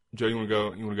like, Joe, you want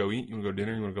to go eat? You want to go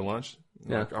dinner? You want to go lunch?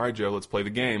 Like, all right, Joe, let's play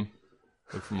the game.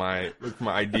 Look for my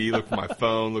ID, look for my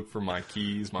phone, look for my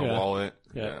keys, my wallet.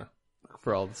 Yeah.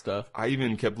 For all the stuff. I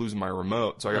even kept losing my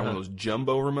remote. So I got one of those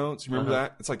jumbo remotes. You remember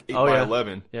that? It's like 8 Oh, by yeah.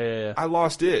 11. Yeah. I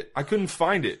lost it. I couldn't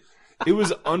find it. It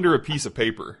was under a piece of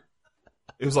paper.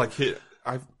 It was like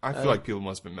I feel like people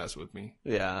must have been messing with me.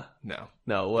 Yeah. No.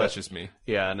 No, That's just me.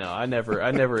 Yeah, no, I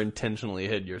never intentionally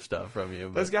hid your stuff from you.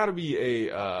 But... That's got to be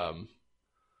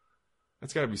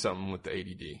that's got to be something with the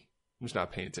ADD. I'm just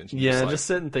not paying attention. Yeah, just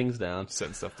setting things down.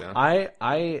 Setting stuff down.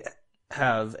 I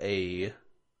have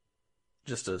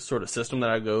just a sort of system that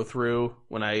I go through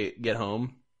when I get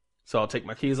home. So I'll take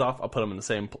my keys off. I'll put them in the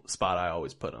same spot I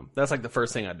always put them. That's like the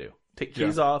first thing I do. Take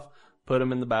keys off, put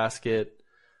them in the basket,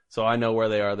 so I know where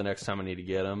they are the next time I need to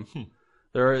get them.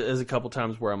 There is a couple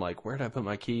times where I'm like, where did I put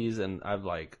my keys? And I've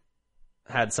like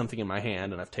had something in my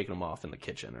hand and I've taken them off in the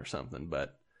kitchen or something,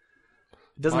 but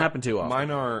it doesn't happen too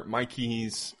often. My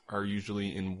keys are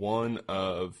usually in one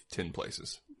of 10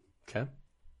 places. Okay.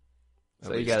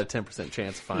 So you got a 10%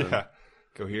 chance of finding them.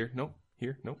 Go here. Nope.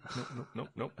 Here. Nope.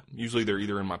 Nope. Usually they're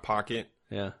either in my pocket.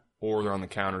 Yeah. Or they're on the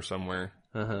counter somewhere.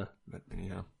 Uh-huh. But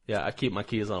anyhow. Yeah, I keep my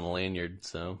keys on a lanyard,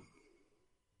 so.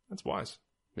 That's wise.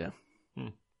 Yeah.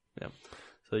 Yeah.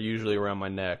 So usually around my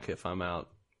neck if I'm out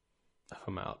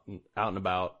and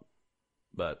about.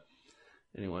 But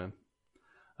anyway.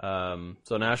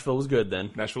 So Nashville was good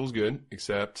then. Nashville was good,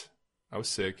 except I was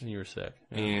sick. You were sick.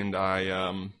 Yeah. And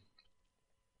I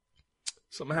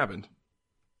something happened.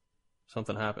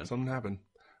 Something happened.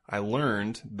 I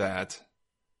learned that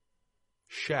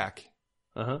Shaq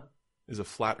is a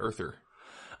flat earther.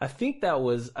 I think that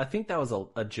was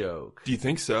a joke. Do you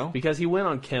think so? Because he went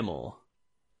on Kimmel,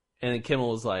 and then Kimmel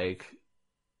was like,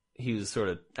 he was sort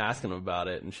of asking him about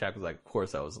it, and Shaq was like, of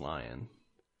course I was lying.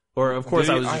 Or, of course,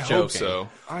 I was just joking. Hope so.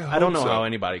 I don't know how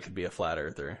anybody could be a flat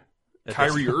earther.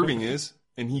 Kyrie Irving is,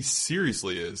 and he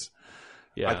seriously is.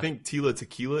 Yeah. I think Tila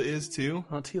Tequila is, too.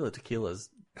 Oh, Tila Tequila's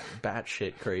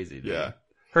batshit crazy, dude. Yeah.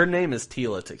 Her name is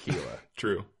Tila Tequila.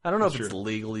 True. I don't know if it's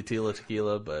legally Tila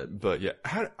Tequila, but... But, yeah.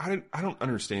 I don't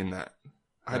understand that.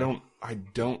 I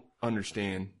don't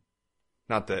understand.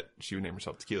 Not that she would name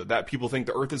herself Tequila. That people think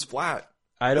the earth is flat.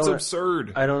 It's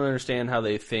absurd. I don't understand how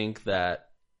they think that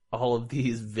all of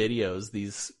these videos,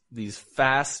 these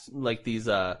fast, like these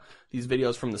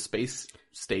videos from the space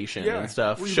station and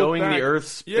stuff, showing the Earth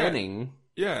spinning.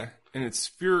 Yeah, and it's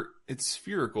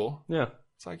spherical. Yeah,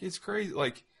 it's like it's crazy.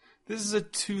 Like this is a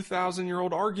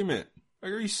 2,000-year-old argument.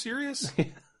 Like, are you serious?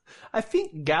 I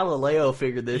think Galileo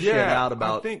figured this shit out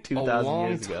about 2,000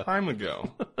 years ago. A long time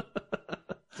ago.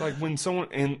 It's like when someone,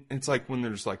 and it's like when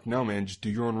they're just like, no, man, just do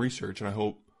your own research, and I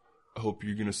hope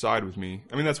you're going to side with me.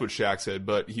 I mean, that's what Shaq said,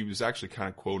 but he was actually kind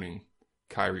of quoting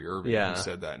Kyrie Irving who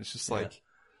said that. And it's just like,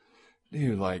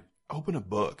 dude, like, open a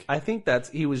book. I think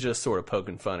he was just sort of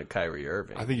poking fun at Kyrie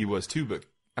Irving. I think he was too, but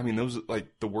I mean, those are like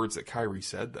the words that Kyrie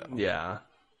said, though. Yeah.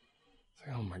 It's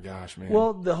like, oh my gosh, man.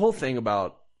 Well, the whole thing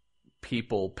about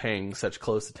people paying such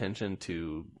close attention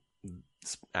to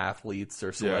athletes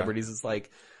or celebrities is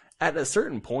like, at a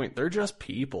certain point, they're just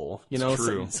people. You know,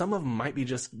 some of them might be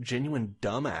just genuine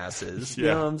dumbasses. You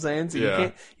know what I'm saying? So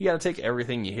you got to take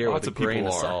everything you hear with a grain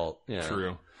of salt. Yeah.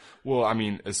 True. Well, I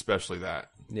mean, especially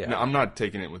that. Yeah. No, I'm not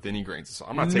taking it with any grains of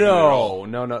salt. I'm not taking it at all.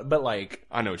 No. But like,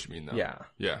 I know what you mean, though. Yeah.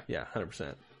 Yeah. Yeah.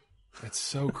 100%. It's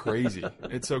so crazy.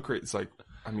 It's so crazy. It's like,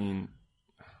 I mean,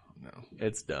 no.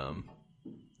 It's dumb.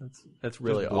 That's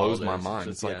really it blows my mind.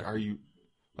 It's like, are you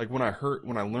like when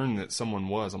I learned that someone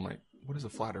was, I'm like, what is a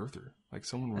flat earther? Like,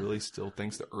 someone really still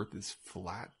thinks the earth is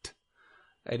flat?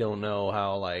 I don't know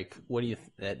how, like, what do you,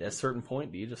 at a certain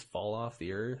point, do you just fall off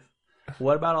the earth?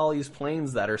 what about all these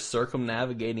planes that are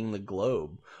circumnavigating the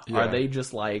globe? Yeah. Are they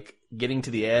just like getting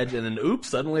to the edge and then oops,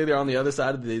 suddenly they're on the other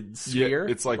side of the sphere?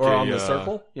 it's like or on the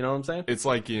circle. You know what I'm saying? It's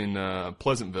like in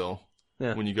Pleasantville.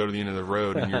 Yeah. When you go to the end of the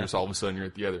road and you're just all of a sudden you're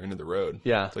at the other end of the road.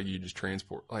 Yeah. It's like you just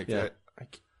transport like Yeah.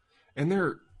 that. And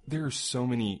there are so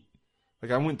many,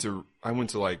 like I went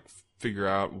to like figure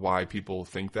out why people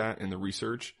think that in the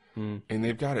research, and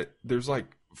they've got it. There's like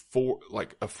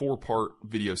a 4-part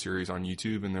video series on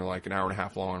YouTube, and they're like an hour and a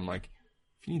half long. I'm like,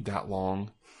 if you need that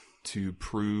long to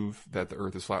prove that the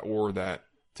Earth is flat or that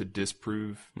to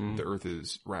disprove the Earth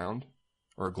is round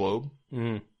or a globe,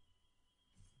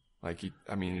 like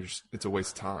it's a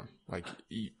waste of time. Like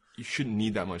you shouldn't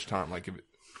need that much time. Like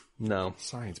No.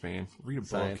 science, man, read a book.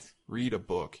 Science. Read a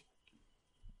book.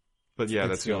 But yeah,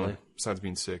 that's the silly. only. Besides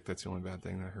being sick, that's the only bad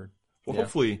thing that I heard. Well, Yeah.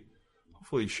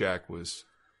 hopefully Shaq was.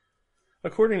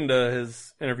 According to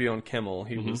his interview on Kimmel,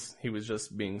 he was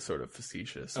just being sort of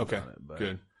facetious. Okay, about it, but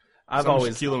good. I've I'm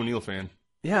always a Shaquille O'Neal fan.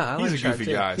 I He's like a Shaq goofy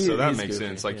too. guy, so that He's makes goofy,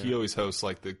 sense. Like yeah. he always hosts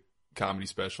like the comedy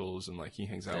specials, and like he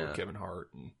hangs out Yeah. with Kevin Hart.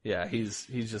 And Yeah, he's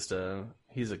just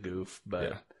he's a goof, but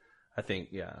Yeah. I think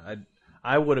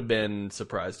I would have been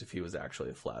surprised if he was actually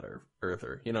a flat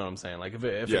earther. You know what I'm saying? Like if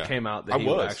Yeah. it came out that I he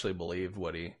was. actually believed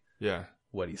what he yeah,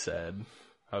 said,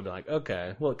 I would be like,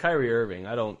 okay, well, Kyrie Irving,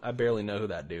 I barely know who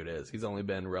that dude is. He's only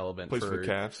been relevant plays for the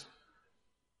Cavs.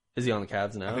 Is he on the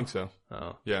Cavs now? I think so.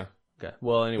 Oh, Yeah, okay.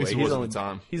 Well, anyway, he was at the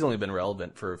time. he's only been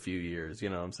relevant for a few years. You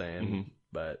know what I'm saying? Mhm.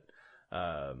 But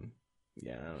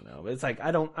yeah, I don't know. It's like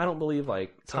I don't believe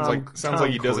like sounds Tom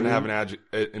like he doesn't Cruise-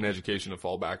 have an education to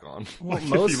fall back on. Well, Like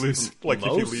most- if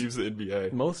he leaves the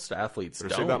NBA, Most athletes better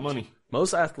don't. save that money.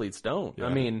 Most athletes don't. Yeah.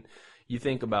 I mean, you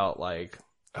think about like.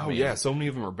 Oh yeah, so many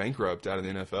of them are bankrupt out of the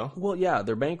NFL. Well, yeah,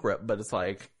 they're bankrupt, but it's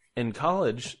like in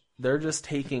college, they're just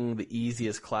taking the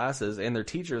easiest classes, and their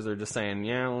teachers are just saying,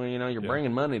 yeah, well, you know, you're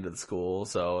bringing money to the school,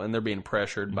 so, and they're being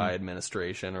pressured by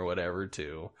administration or whatever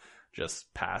to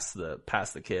just pass the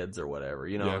kids or whatever.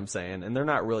 You know what I'm saying? And they're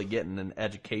not really getting an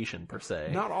education per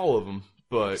se. Not all of them,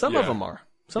 but Some yeah. of them are.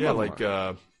 Some of them like are.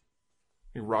 I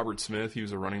think Robert Smith, he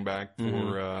was a running back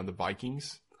for the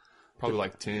Vikings probably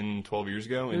like 10, 12 years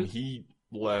ago, and he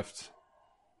left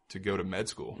to go to med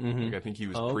school. Like I think he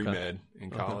was pre-med in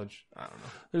college. I don't know.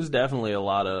 There's definitely a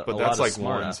lot of, But a that's lot like of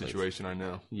smart one athletes. situation I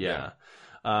know. Yeah.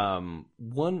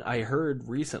 One I heard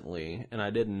recently, and I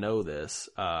didn't know this.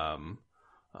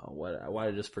 Why did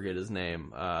I just forget his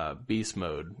name? Beast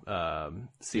Mode.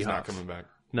 Seahawks. He's not coming back.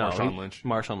 No, Marshawn Lynch.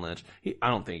 Marshawn Lynch. I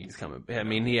don't think he's coming. I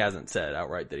mean, he hasn't said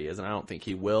outright that he is, and I don't think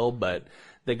he will. But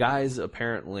the guy's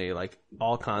apparently like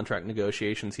all contract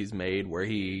negotiations he's made, where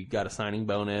he got a signing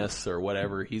bonus or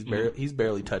whatever. He's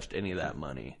barely touched any of that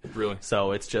money. Really?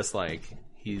 So it's just like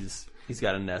he's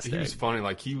got a nest He egg. was funny.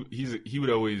 Like he would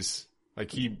always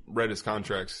like he read his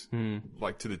contracts Hmm.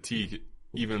 like to the T.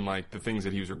 Even like the things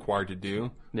that he was required to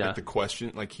do, Yeah. like the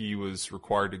question, like he was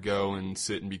required to go and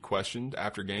sit and be questioned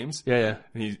after games. Yeah.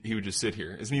 And he would just sit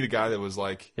here. Isn't he the guy that was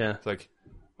like, Yeah. it's like,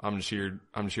 I'm just here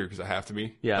because I have to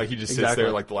be. Yeah, Like he just sits exactly.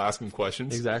 there like they'll ask him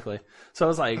questions. Exactly. So I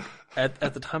was like, at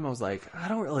the time I was like, I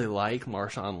don't really like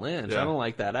Marshawn Lynch. Yeah. I don't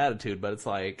like that attitude, but it's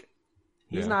like,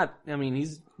 he's Yeah. not, I mean,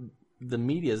 the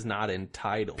media's not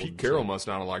entitled. Pete to- Carroll must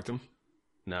not have liked him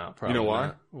No, probably You know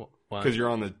why? not. Why? because you're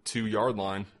on the 2-yard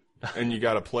line and you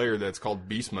got a player that's called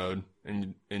beast mode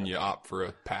and you opt for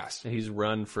a pass. He's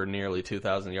run for nearly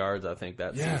 2,000 yards, I think,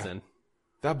 that Yeah. season.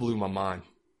 That blew my mind.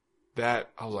 I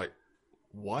was like,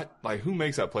 what? Like who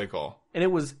makes that play call?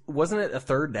 And wasn't it a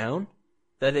third down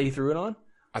that he threw it on?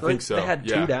 I think so. They had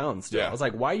Yeah. 2 downs still. Yeah. I was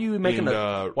like, why are you making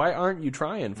And, why aren't you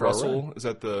trying for a Russell, run? is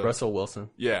that the Russell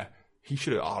Wilson, Yeah, he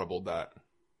should have audibled that.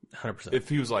 100%. If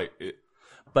he was like,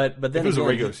 But then if it was a again,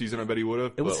 regular season, I bet he would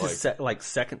have. it was but his like,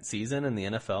 second season in the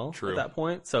NFL True. at that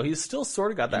point, so he's still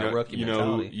sort of got that rookie you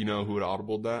know mentality. who would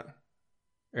audibled that?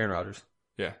 Aaron Rodgers,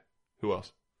 Yeah. Who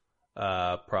else?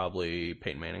 probably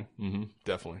Peyton Manning. Mm-hmm.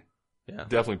 Definitely. Yeah,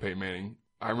 Definitely Peyton Manning.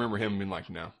 I remember him being like,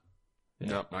 no.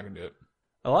 Nope, not gonna do it.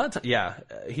 a lot of times. Yeah,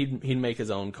 he'd make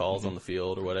his own calls on the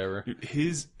field or whatever. Dude,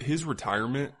 his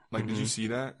retirement, like, did you see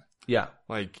that? Yeah,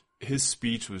 Like, his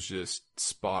speech was just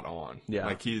spot on. Yeah.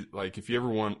 Like if you ever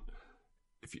want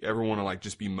to like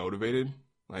just be motivated,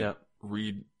 like Yeah.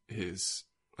 read his,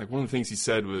 like one of the things he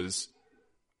said was,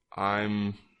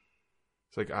 I've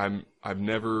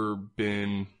never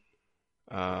been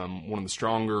one of the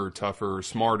stronger, tougher,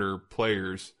 smarter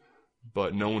players,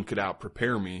 but no one could out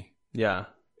prepare me. yeah,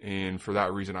 And for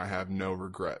that reason, I have no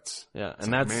regrets. yeah, It's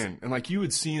and like, that's man, and like you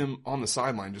would see him on the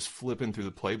sideline just flipping through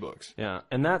the playbooks. yeah,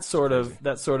 and that's sort of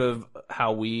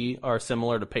how we are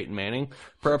similar to Peyton Manning.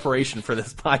 Preparation for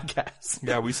this podcast.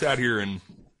 Yeah, we sat here and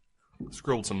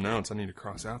scribbled some notes. I need to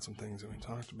cross out some things that we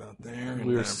talked about there.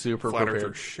 We were super Flat prepared.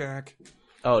 Earther Shack.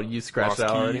 Oh, you scratched Lost that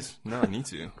already? keys. No, I need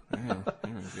to. Yeah,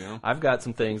 there we go. I've got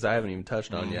some things I haven't even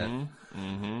touched on yet.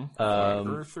 Flat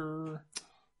Earther.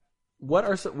 What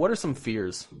are some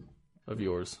fears of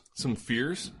yours? Some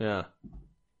fears. Yeah.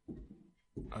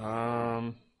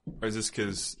 Or is this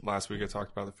because last week I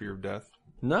talked about the fear of death?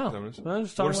 No. Is that what it is? I'm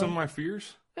just What are talking some of about, my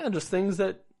fears? yeah, just things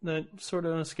that sort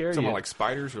of scare Something you. like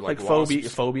spiders or like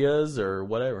wasps? phobias or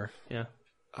whatever. Yeah.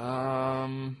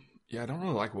 Yeah, I don't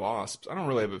really like wasps. I don't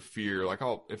really have a fear. Like,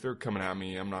 if they're coming at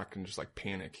me, I'm not gonna just like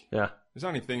panic. Yeah. There's not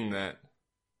anything that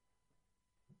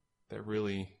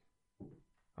really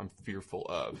I'm fearful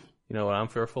of. You know what I'm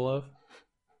fearful of?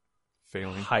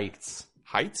 Failing. Heights.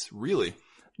 Heights? Really?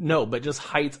 No, but just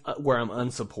heights where I'm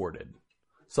unsupported.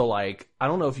 So, like, I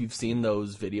don't know if you've seen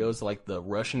those videos, like the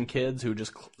Russian kids who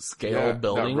just scale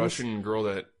buildings. That Russian girl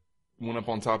that went up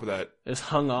on top of that Just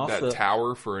hung off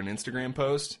tower for an Instagram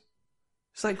post.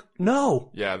 It's like, no.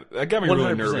 Yeah, that got me really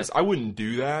 100%. nervous. I wouldn't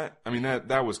do that. I mean,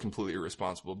 that was completely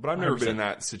irresponsible. But I've never been in 100%.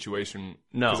 that situation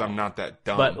No. because I'm not that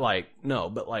dumb. But,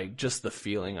 like, just the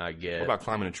feeling I get. What about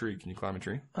climbing a tree? Can you climb a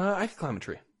tree? I can climb a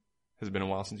tree. Has it been a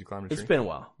while since you climbed a tree? It's been a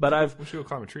while. But We should go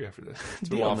climb a tree after this. It's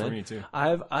been a Deal, while man. for me, too.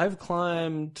 I've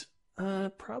climbed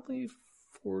probably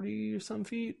 40 or some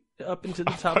feet up into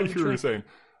the top I of thought the you were tree. saying,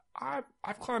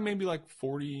 I've climbed maybe like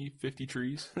 40, 50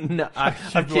 trees. No,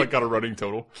 I've like got a running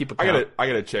total. keep a I count.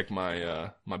 gotta check my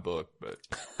my book,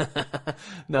 but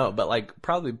No, but like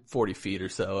probably 40 feet or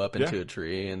so up into Yeah. a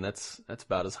tree, and that's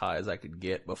about as high as I could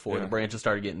get before Yeah. the branches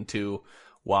started getting too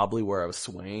wobbly where I was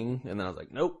swaying, and then I was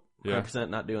like, nope, Yeah. 100%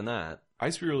 not doing that. I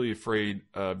used to be really afraid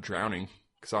of drowning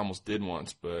because I almost did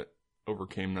once, but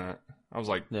overcame that. I was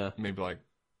like Yeah. maybe like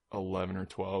 11 or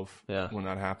 12 Yeah. when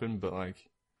that happened, but like,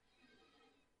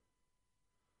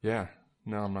 yeah,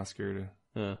 no, I'm not scared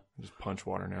to Yeah. just punch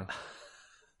water now.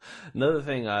 Another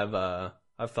thing I've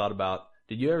thought about.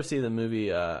 Did you ever see the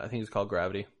movie? I think it's called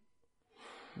Gravity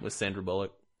with Sandra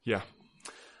Bullock. Yeah.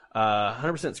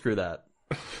 100% screw that.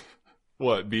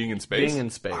 What, being in space? Being in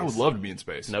space. I would love to be in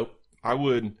space. Nope.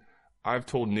 I've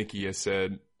told Nikki, I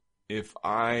said, if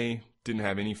I didn't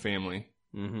have any family,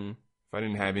 Mm-hmm. if I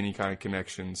didn't have any kind of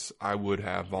connections, I would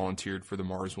have volunteered for the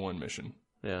Mars One mission.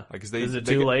 Yeah. Like, 'cause Is it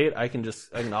too late? I can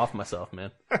off myself,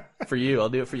 man. For you, I'll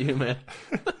do it for you, man.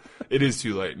 It is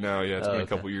too late. No, yeah, it's been a okay.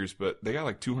 couple years, but they got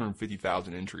like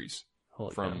 250,000 entries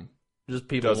Holy from cow. Just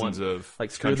people dozens want, of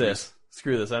like, screw countries.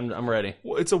 this. I'm ready.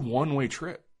 Well, it's a one-way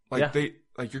trip. Like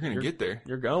Yeah. you're gonna get there,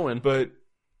 You're going. but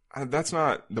that's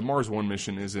not the Mars One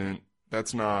mission.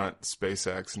 That's not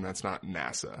SpaceX, and that's not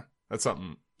NASA. That's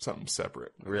something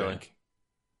separate. I Really? think.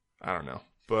 I don't know,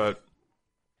 but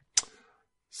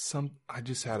I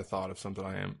just had a thought of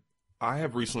something I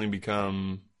have recently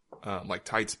become like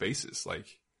tight spaces,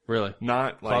 like Really?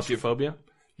 not like Claustrophobia?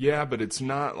 yeah, but it's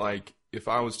not like if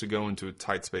I was to go into a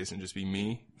tight space and just be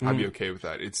me, I'd be okay with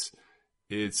that. It's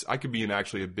I could be in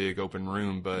actually a big open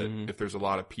room, but if there's a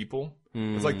lot of people,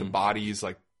 it's like the body's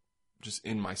like just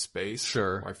in my space.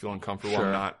 Sure. Where I feel uncomfortable. Sure.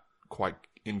 I'm not quite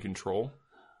in control.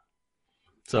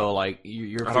 So, like,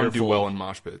 you're I fearful. don't do well in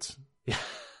mosh pits.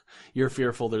 You're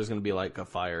fearful there's going to be, like, a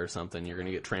fire or something. You're going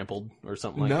to get trampled or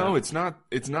something like that? No, it's not.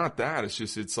 It's not that. It's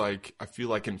just. It's like I feel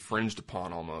like infringed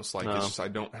upon almost. Like it's just I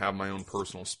don't have my own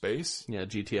personal space. Yeah,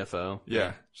 GTFO.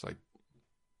 Yeah, it's like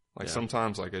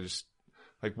sometimes like I just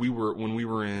like when we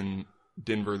were in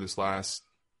Denver this last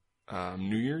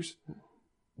New Year's,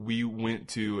 we went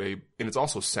to and it's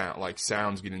also sound, like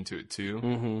sounds get into it too.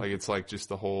 Like it's like just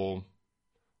the whole,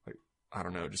 like, I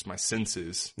don't know, just my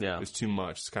senses. Yeah. It's too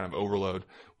much. It's kind of overload.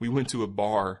 We went to a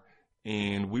bar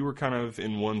and we were kind of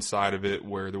in one side of it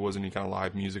where there wasn't any kind of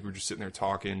live music. We were just sitting there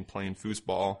talking, playing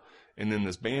foosball. And then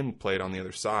this band played on the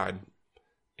other side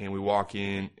and we walk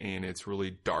in and it's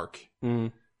really dark.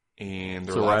 And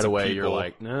there So were lots right of away, people. you're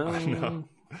like, no. I know.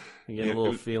 You get a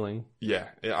little feeling. Yeah.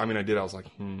 I mean, I did. I was like,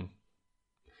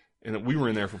 And we were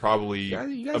in there for probably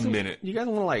You a minute. You guys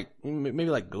want to, like, maybe,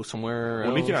 like, go somewhere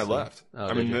Well, Nikki and I else? left. Oh,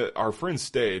 I did mean, you? our friends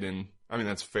stayed, and I mean,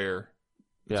 that's fair.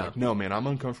 It's Yeah. like, no, man, I'm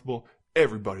uncomfortable.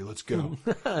 Everybody, let's go.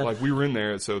 Like, we were in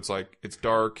there, so it's like, it's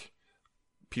dark.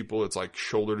 People, it's like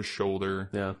shoulder to shoulder.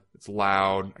 Yeah. It's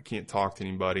loud. I can't talk to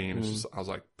anybody. And it's just, I was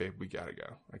like, babe, we gotta go.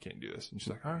 I can't do this. And she's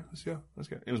like, all right, let's go. Let's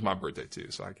go. It was my birthday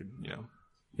too, so I could,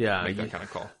 Yeah. make that kind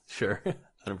of call. Sure.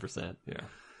 100%. Yeah.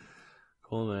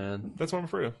 Cool, man. That's what I'm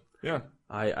afraid of. Yeah.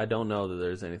 I don't know that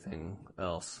there's anything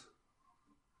else.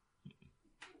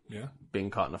 Yeah. Being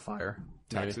caught in a fire.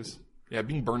 maybe. Taxes. Yeah,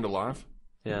 being burned alive.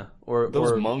 Yeah. Or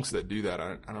Those monks that do that,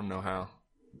 I don't know how.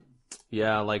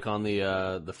 yeah, like on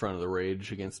the front of the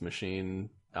Rage Against the Machine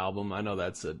album. I know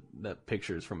that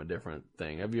picture's from a different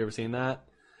thing. Have you ever seen that?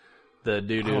 The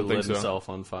dude I who don't think lit so. himself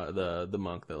on fire. The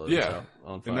monk that lit Yeah. himself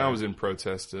on fire. And that was in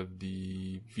protest of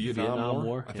the Vietnam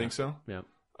War. I think so. Yeah,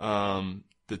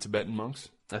 The Tibetan monks.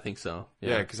 I think so.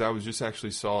 Yeah, because I was just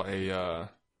actually saw a.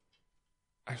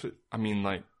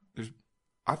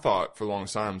 I thought for the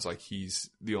longest time it's like he's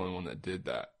the only one that did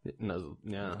that. No,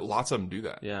 yeah, Lots of them do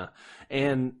that. yeah,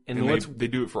 and And they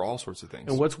do it for all sorts of things.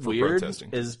 and what's for weird protesting.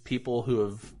 is people who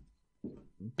have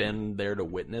been there to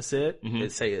witness it. Mhm. They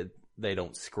say they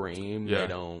don't scream, Yeah. they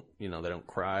don't, they don't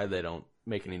cry, they don't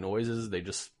make any noises. They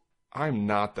just I'm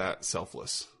not that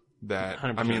selfless. That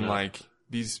 100% not. like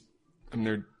these.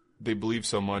 They believe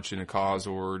so much in a cause,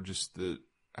 or just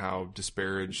how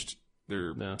disparaged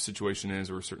their Yeah. situation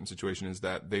is, or a certain situation is,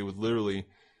 that they would literally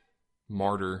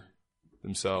martyr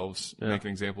themselves, Yeah. make an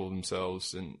example of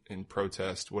themselves, and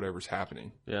protest whatever's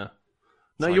happening. yeah.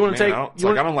 It's No, like, you want to man, take? I don't, it's You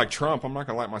like wanna, I don't like Trump. I'm not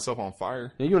gonna light myself on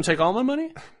fire. you want to take all my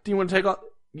money? Do you want to take all?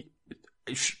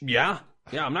 Yeah.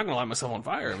 I'm not gonna light myself on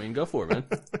fire. I mean, go for it, man.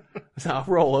 I'll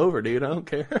roll over, dude. I don't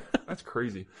care. That's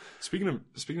crazy. Speaking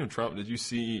of Trump, did you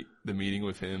see the meeting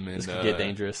with him? And This could get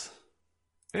dangerous.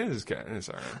 It's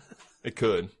all right. It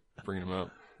could bring him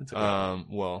up. It's okay.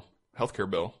 Well, healthcare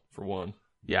bill for one,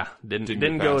 Yeah, didn't get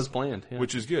go passed, as planned. Yeah.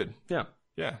 which is good. yeah,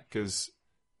 Yeah, because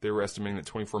they were estimating that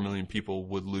 24 million people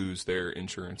would lose their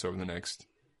insurance over the next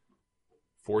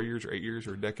 4 years or 8 years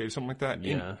or a decade, something like that.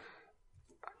 yeah,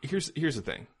 And here's the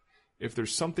thing: if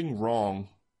there's something wrong,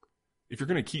 if you're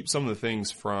going to keep some of the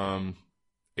things from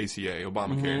ACA,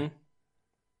 Obamacare, Mhm.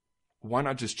 why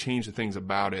not just change the things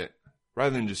about it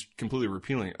rather than just completely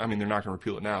repealing it? I mean, they're not going to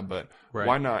repeal it now, but Right.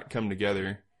 why not come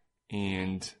together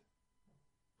and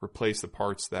replace the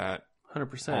parts that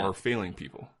 100%. are failing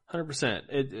people? 100%.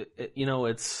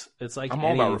 It's like I'm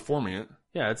all about reforming it.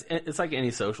 Yeah, it's like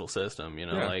any social system,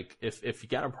 Yeah. like if you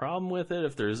got a problem with it,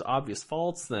 if there's obvious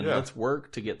faults, then Yeah. let's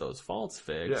work to get those faults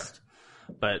fixed.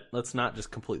 But let's not just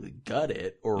completely gut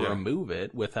it or Yeah. remove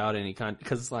it without any kind,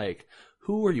 because like,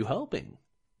 who are you helping?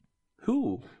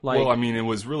 Who? Like, Well, I mean, it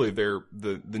was really the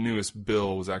newest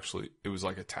bill was actually, it was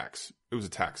like a tax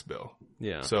bill.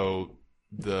 yeah. So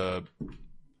the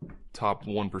top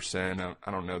 1%,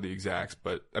 I don't know the exacts,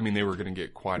 but I mean, they were going to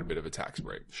get quite a bit of a tax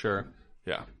break. Sure.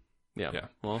 Yeah. Yeah. Yeah.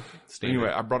 Well, standard.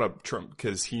 Anyway, I brought up Trump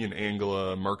because he and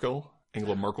Angela Merkel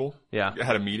yeah.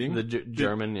 had a meeting. The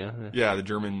German, yeah. Yeah, the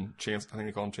German chancellor, I think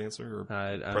they call him chancellor, or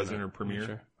I don't president know. or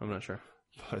premier. I'm not sure.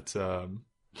 But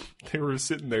they were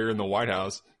sitting there in the White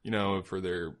House, for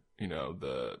their,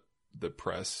 the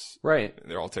press. Right.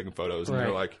 They're all taking photos, and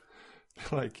Right.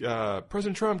 they're like,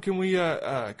 President Trump, can we get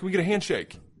a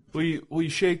handshake? Will you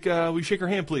shake her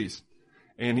hand, please?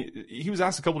 And he was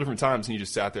asked a couple different times, and he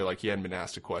just sat there like he hadn't been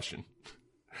asked a question.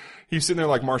 He was sitting there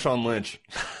like Marshawn Lynch.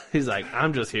 He's like,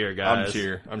 I'm just here, guys.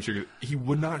 I'm sure. He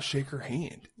would not shake her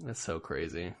hand. That's so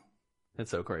crazy.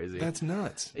 It's so crazy. That's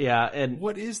nuts. Yeah, and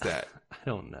What is that? I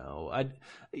don't know.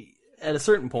 At a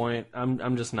certain point,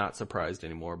 I'm just not surprised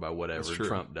anymore by whatever That's true.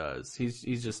 Trump does. He's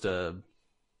just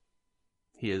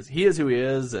he is who he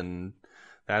is, and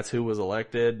that's who was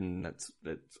elected, and it's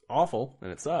awful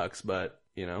and it sucks. But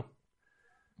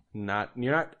he's not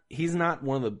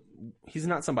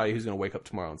somebody who's going to wake up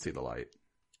tomorrow and see the light.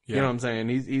 Yeah. You know what I'm saying?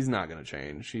 He's not going to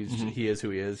change. He is who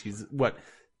he is. He's what?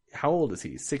 How old is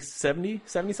he? 70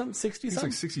 something? 60 He's something?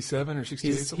 like 67 or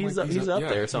 68. He's up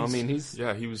there. So I mean,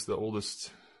 yeah, he was the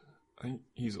oldest. I think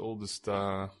he's oldest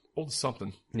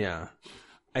something. Yeah.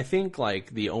 I think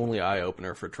like the only eye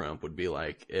opener for Trump would be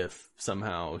like if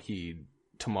somehow he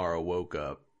tomorrow woke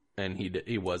up and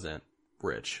he wasn't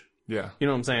rich. Yeah. You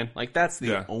know what I'm saying? Like that's the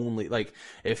Yeah. only, like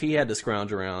if he had to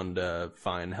scrounge around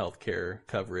find healthcare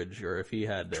coverage, or if he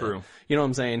had to, True. you know what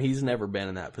I'm saying? He's never been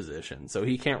in that position. So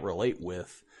he can't relate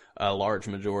with a large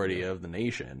majority of the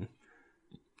nation.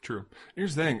 True.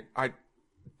 Here's the thing. I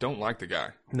don't like the guy,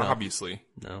 No. obviously,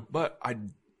 No. but I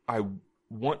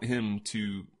want him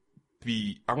to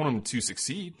I want him to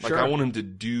succeed. Like Sure. I want him to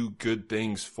do good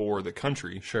things for the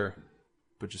country. Sure.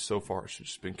 But just so far, it's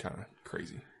just been kind of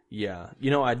crazy. Yeah.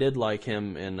 I did like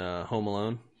him in Home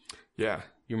Alone. Yeah.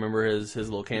 You remember his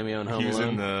little cameo in Home He was Alone?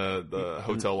 in the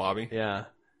hotel lobby. Yeah.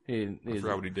 I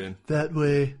forgot what he did. That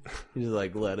way. He just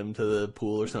like led him to the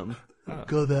pool or something.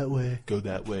 Go that way. Go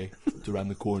that way. It's around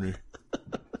the corner.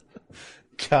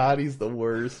 God, he's the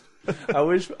worst. I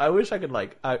wish I could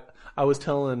like I was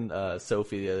telling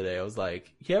Sophie the other day, I was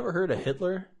like, you ever heard of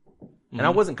Hitler? And I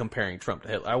wasn't comparing Trump to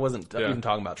Hitler. I wasn't even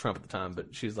talking about Trump at the time,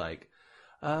 but she's like,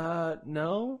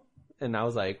 no. And I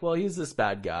was like, well, he's this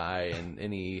bad guy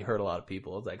and he hurt a lot of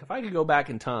people. I was like, if I could go back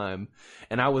in time,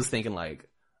 and I was thinking like,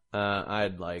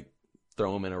 I'd like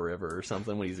throw him in a river or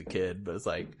something when he's a kid, but it's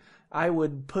like, I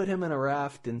would put him in a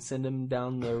raft and send him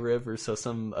down the river so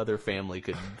some other family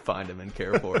could find him and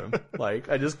care for him. Like,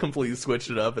 I just completely switched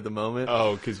it up at the moment.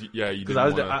 Oh, because, you didn't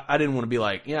I didn't want to be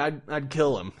like, I'd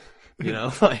kill him. You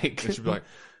know, like. And she'd be like,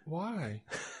 why?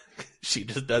 She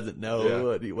just doesn't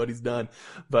know what he's done.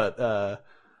 But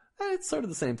it's sort of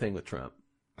the same thing with Trump.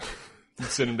 You'd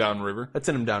send him down river? I'd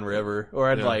send him down river. Or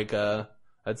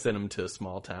I'd send him to a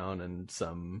small town and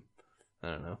I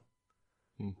don't know.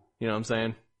 You know what I'm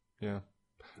saying? Yeah.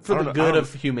 For the good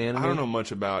of humanity. I don't know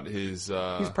much about his...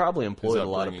 he's probably employed a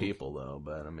lot of people, though,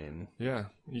 but I mean... Yeah.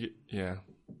 Yeah.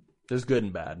 There's good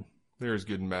and bad. There is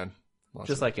good and bad.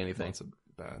 Just like anything. Lots of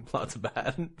bad. Lots of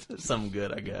bad. Some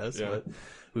good, I guess. Yeah. But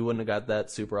we wouldn't have got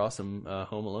that super awesome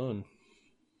Home Alone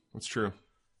That's true.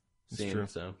 scene. True.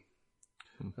 So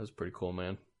that was pretty cool,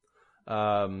 man.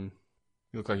 You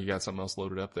look like you got something else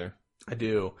loaded up there. I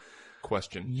do.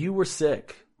 Question. You were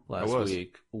sick last was.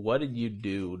 week. What did you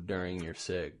do during your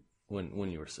sick?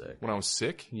 When you were sick? When I was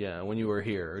sick? Yeah, when you were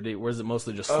here. Or was it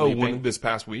mostly just Oh, sleeping? this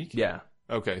past week? Yeah.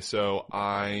 Okay, so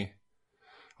I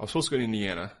was supposed to go to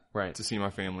Indiana Right. to see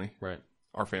my family, Right.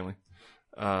 our family,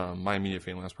 my immediate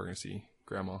family. I was probably going to see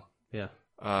grandma. Yeah.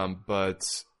 But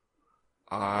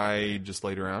I just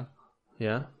laid around.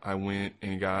 Yeah. I went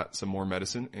and got some more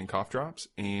medicine and cough drops,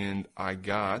 and I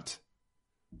didn't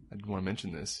want to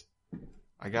mention this,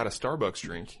 I got a Starbucks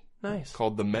drink Nice.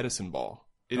 called the Medicine Ball.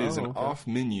 It is an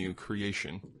off-menu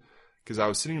creation, because I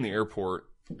was sitting in the airport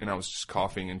and I was just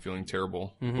coughing and feeling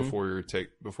terrible before we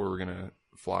were gonna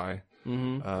fly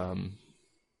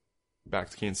back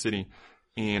to Kansas City,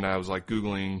 and I was like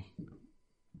Googling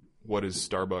what is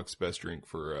Starbucks' best drink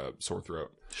for a sore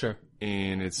throat, Sure.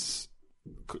 and it's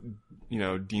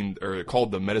deemed or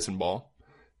called the Medicine Ball,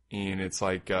 and it's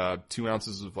like 2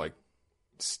 ounces of like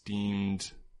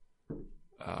steamed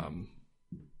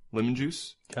lemon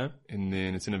juice. Okay. And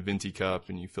then it's in a venti cup,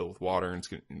 and you fill it with water, and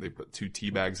they put 2 tea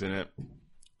bags in it,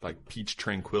 like peach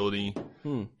tranquility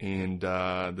and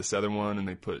this other one, and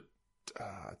they put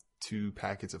 2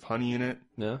 packets of honey in it,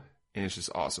 Yeah. and it's just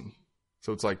awesome.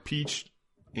 So it's like peach,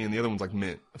 and the other one's like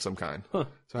mint of some kind. Huh.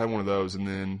 So I had one of those, and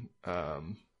then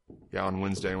on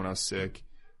Wednesday when I was sick,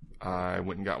 I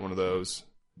went and got one of those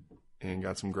and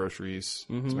got some groceries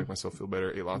to make myself feel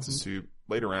better. Ate lots of soup,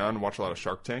 laid around, watched a lot of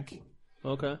Shark Tank.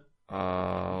 Okay.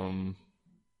 And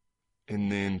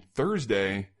then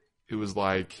Thursday, it was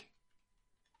like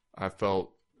I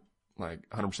felt like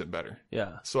 100% better.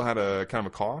 Yeah. Still had a kind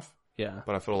of a cough, Yeah.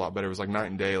 but I felt a lot better. It was like night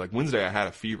and day. Like Wednesday, I had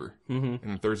a fever, and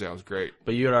then Thursday, I was great.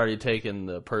 But you had already taken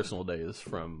the personal days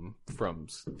from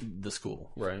the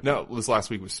school, right? No, this last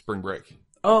week was spring break.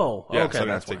 Oh, Yeah, okay. so I didn't have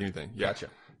That's to take why. anything. Yeah. Gotcha.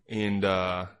 And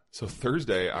so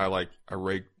Thursday, I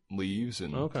raked leaves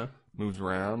and Okay. moved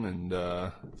around,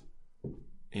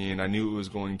 and I knew it was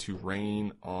going to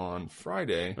rain on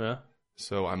Friday. Yeah.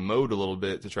 So I mowed a little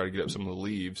bit to try to get up some of the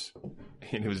leaves,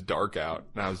 and it was dark out,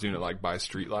 and I was doing it like by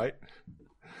street light.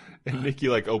 And Nikki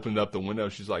like opened up the window.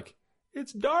 She's like,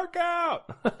 "It's dark out.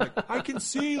 Like, I can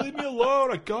see. Leave me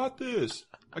alone. I got this.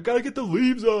 I gotta get the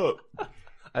leaves up."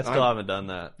 I still haven't done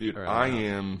that. Dude, right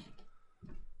now.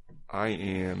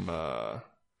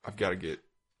 I've got to get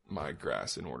my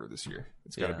grass in order this year.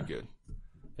 It's got to be good.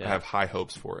 Yeah. I have high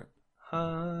hopes for it.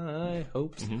 High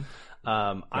hopes. Mm-hmm.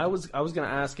 I was gonna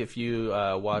ask if you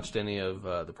watched any of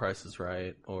The Price is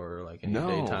Right or like any No.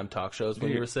 daytime talk shows when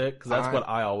Dude, you were sick, because that's what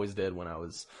I always did when I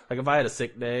was like, if I had a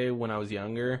sick day when I was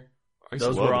younger, I used to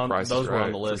those love were The on Price is those were on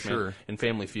Right, the list, for man. sure. And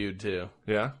Family Feud too.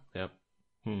 Yeah. Yep,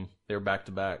 Hmm. they were back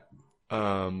to back.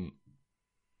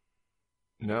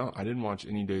 No, I didn't watch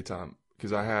any daytime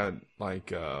because I had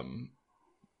like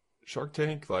Shark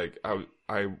Tank. Like I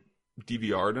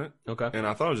DVR'd it, Okay. and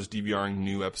I thought I was just DVRing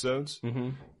new episodes. Mm-hmm.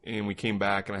 And we came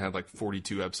back, and I had like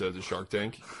 42 episodes of Shark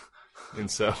Tank. And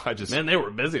so I just Man, they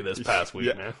were busy this past week,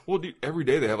 yeah. man. Well, dude, every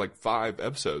day they have like 5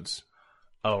 episodes.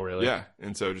 Oh, really? Yeah,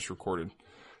 and so just recorded,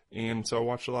 and so I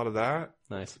watched a lot of that.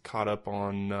 Nice. Caught up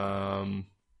on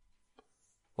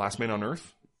Last Man on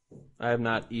Earth. I have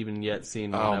not even yet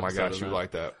seen. One Oh my episode gosh, of you that.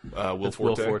 like that? Will It's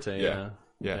Forte. Will Forte. Yeah.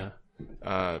 Yeah.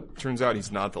 Turns out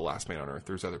he's not the last man on Earth.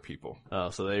 There's other people. Oh,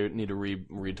 so they need to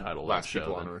retitle Last that show.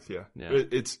 people on then. Earth. Yeah. Yeah.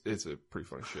 It's a pretty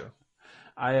funny show.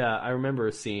 I remember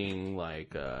seeing like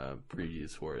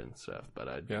previews for it and stuff, but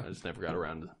I Yeah. just never got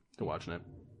around to watching it.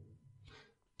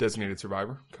 Designated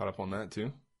Survivor. Caught up on that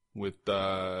too with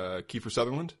Kiefer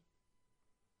Sutherland.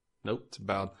 Nope. It's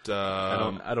about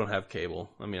I don't have cable.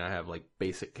 I mean, I have like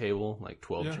basic cable, like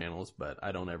 12 Yeah. channels, but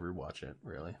I don't ever watch it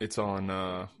really. It's on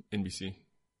NBC.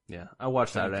 Yeah, I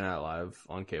watch Saturday Night Live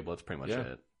on cable. That's pretty much Yeah.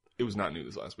 it. It was not new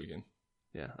this last weekend.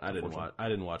 Yeah, I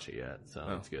didn't watch it yet, so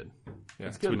that's good. Yeah,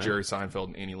 it's good, with man. Jerry Seinfeld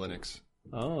and Annie Lennox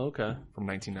Oh, okay. from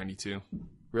 1992.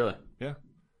 Really? Yeah, it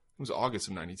was August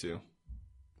of 92.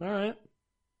 All right.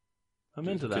 I'm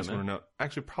into In that, case you man. wanna know.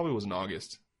 Actually, probably was in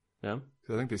August. Yeah.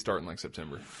 'Cause I think they start in like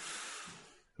September.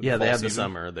 Yeah, they fall have the season.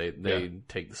 summer. They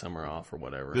take the summer off or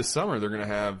whatever. This summer, they're going to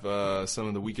have some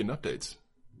of the weekend updates.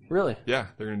 Really? Yeah,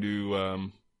 they're going to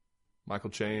do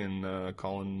Michael Che and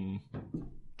Colin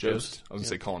Jost. I was going to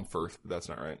say Colin Firth, but that's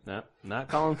not right. No, not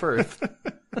Colin Firth.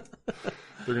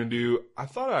 They're going to do, I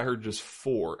thought I heard just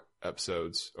 4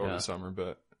 episodes over Yeah. the summer,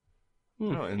 but,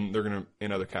 no, and they're going to,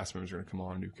 and other cast members are going to come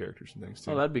on and do characters and things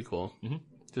too. Oh, that'd be cool. Mhm.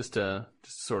 Just to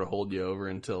sort of hold you over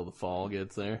until the fall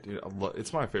gets there. Dude,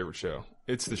 it's my favorite show.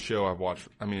 It's the show I've watched.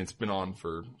 I mean, it's been on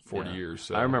for 40 Yeah. years.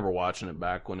 So. I remember watching it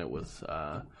back when it was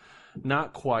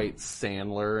not quite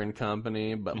Sandler and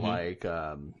Company, but like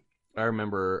I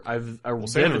remember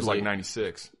Sandler was like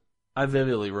 96. I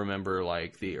vividly remember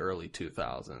like the early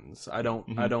 2000s. I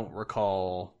don't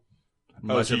recall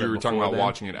much Oh, so of it you were talking before about then.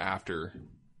 watching it after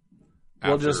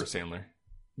Sandler.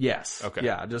 Yes. Okay.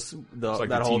 Yeah, just It's like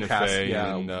that the whole Tina cast. Fey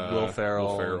Yeah, and Will Ferrell.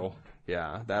 Will Ferrell.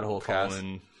 Yeah, that whole cast.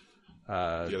 Colin,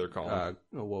 The the other Colin.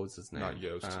 what was his name? Not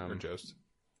Yost or Jost.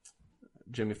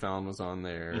 Jimmy Fallon was on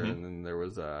there, Mhm. and then there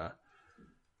was oh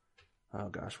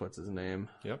gosh, what's his name?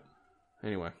 Yep.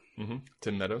 Anyway,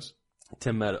 Tim Meadows.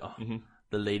 Tim Meadows,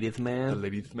 the ladies man. The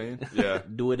ladies man. Yeah.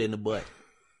 Do it in the butt.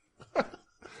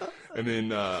 And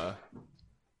then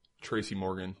Tracy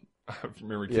Morgan. I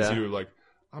remember kids who were like,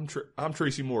 I'm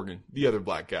Tracy Morgan, the other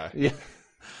black guy. Yeah.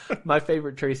 My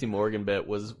favorite Tracy Morgan bit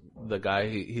was the guy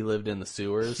he lived in the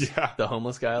sewers. Yeah. The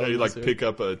homeless guy. Yeah, lived you in the like sewers. pick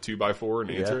up a 2x4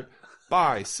 and answer it.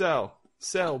 Buy, sell,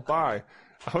 buy.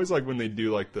 I always like when they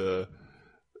do like the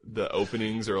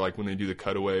openings or like when they do the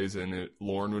cutaways and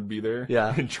Lauren would be there.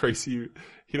 Yeah. And Tracy,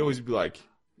 he'd always be like,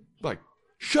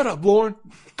 shut up, Lauren.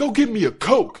 Go get me a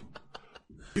Coke,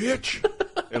 bitch.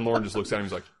 And Lauren just looks at him.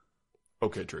 He's like,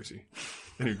 okay, Tracy.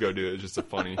 And he'd go do it. It's just a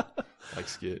funny like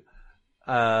skit.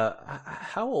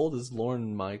 How old is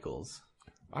Lorne Michaels?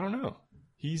 I don't know.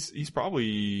 He's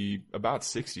probably about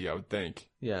 60, I would think.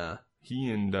 Yeah.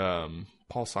 He and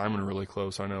Paul Simon are really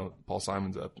close. I know Paul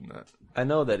Simon's up in that. I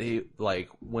know that he, like,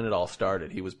 when it all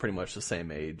started, he was pretty much the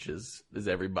same age as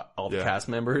everybody, all the cast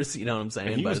members. You know what I'm saying?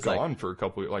 And he was it's like, gone for a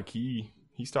couple. Like he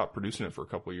stopped producing it for a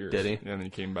couple of years. Did he? And then he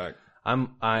came back.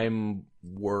 I'm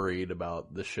worried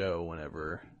about the show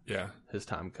whenever Yeah, his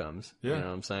time comes. Yeah. You know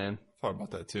what I'm saying? thought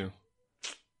about that too.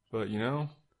 But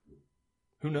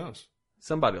who knows?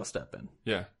 Somebody will step in.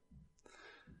 Yeah,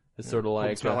 It's sort of Hope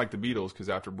like it's not like the Beatles because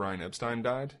after Brian Epstein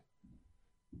died,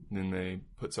 then they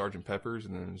put Sgt. Pepper's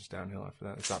and then it was downhill after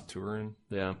that. They stopped touring.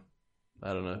 yeah.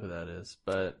 I don't know who that is,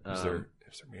 but It was their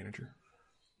manager.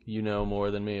 you know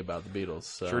more than me about the Beatles.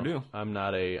 So Sure do. I'm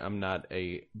not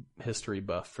a history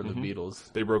buff for the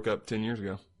Beatles. They broke up 10 years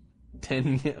ago.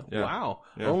 10. Yeah. Wow.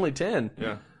 Yeah. Only 10.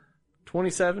 Yeah,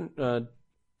 2007.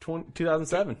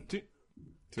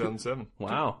 2007.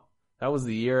 Wow. That was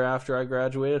the year after I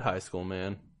graduated high school,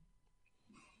 man.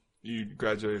 You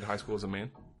graduated high school as a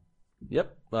man?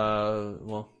 Yep.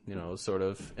 Well, it was sort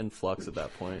of in flux at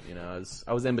that point.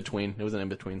 I was in between. It was an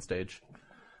in-between stage.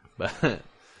 But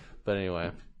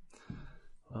anyway.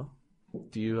 Well,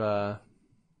 do you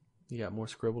got more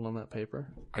scribbled on that paper?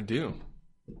 I do.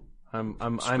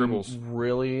 I'm Scribbles.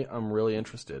 really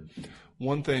interested.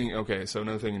 One thing, okay, so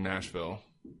another thing in Nashville,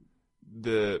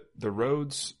 the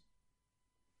roads,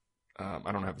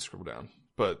 I don't have the scribble down,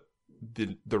 but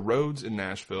the roads in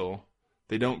Nashville,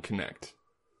 they don't connect.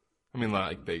 I mean,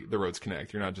 like the roads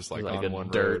connect. You're not just like on a one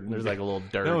dirt. road. There's like a little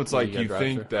dirt. No, it's where like gotta you drive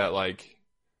think through. that like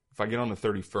if I get on the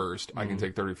 31st, I can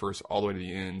take 31st all the way to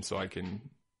the end, so I can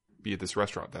be at this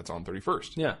restaurant that's on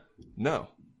 31st. Yeah. No,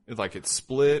 it's like it's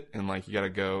split, and like you got to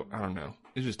go. I don't know.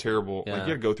 It's just terrible. Yeah. Like you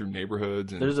got to go through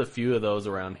neighborhoods, and There's a few of those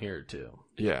around here too.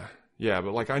 yeah.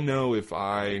 But like I know if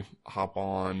I hop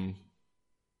on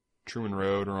Truman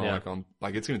Road or Yeah.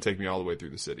 it's going to take me all the way through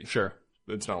the city. Sure.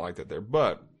 It's not like that there,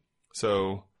 but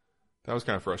so that was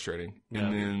kind of frustrating. Yeah.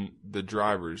 And then the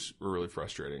drivers were really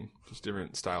frustrating. Just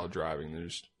different style of driving.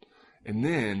 And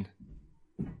then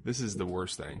this is the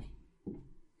worst thing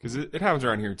because it happens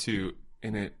around here too,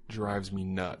 and it drives me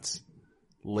nuts.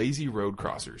 Lazy road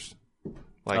crossers,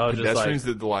 like Oh, just pedestrians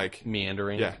that like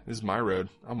Meandering. yeah, this is my road.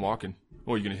 I'm walking.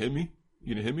 Oh, you gonna hit me?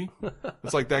 You gonna hit me?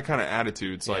 It's like that kind of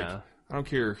attitude. It's like, Yeah. I don't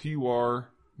care who you are,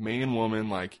 man, woman,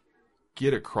 like,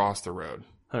 get across the road.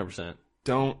 100%.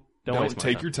 Don't waste my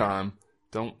take time. your time.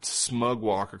 Don't smug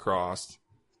walk across.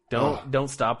 Don't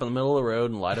stop in the middle of the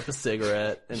road and light up a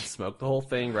cigarette and smoke the whole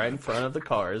thing right in front of the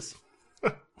cars.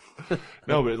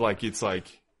 No, but it's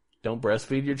like, Don't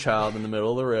breastfeed your child in the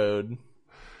middle of the road.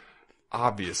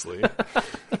 Obviously.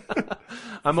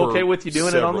 I'm okay with you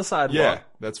doing it on the sidewalk. Yeah,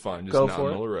 that's fine. Just Go not in for the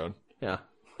it. middle of the road. Yeah.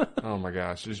 Oh my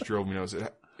gosh, it just drove me nuts.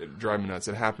 It drove me nuts.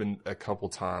 It happened a couple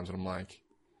times, and I'm like,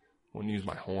 I wouldn't use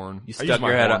my horn. You I use stuck my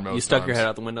your head horn out. most You stuck your times. head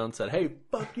out the window and said, "Hey,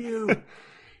 fuck you."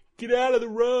 Get out of the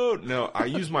road. No, I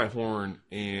use my horn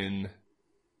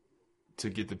to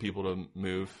get the people to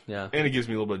move. Yeah. And it gives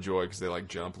me a little bit of joy because they like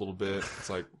jump a little bit. It's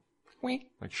like,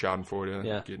 like shouting for you,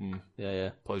 Yeah. getting Yeah.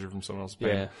 pleasure from someone else's pain.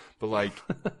 Yeah. But like,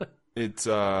 it's,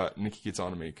 Nikki gets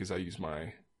on to me because I use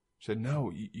she said,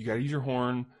 no, you got to use your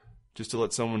horn just to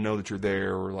let someone know that you're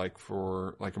there or like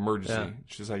for like emergency. Yeah.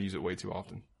 It's just I use it way too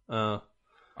often. I'm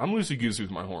I'm loosey-goosey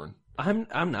with my horn.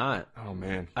 I'm not. Oh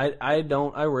man.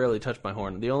 I rarely touch my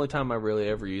horn. The only time I really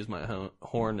ever use my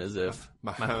horn is if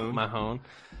My horn? my horn.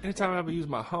 Anytime I ever use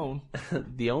my horn.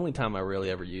 The only time I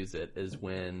really ever use it is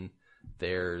when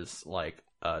there's like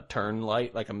a turn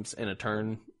light, like I'm in a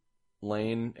turn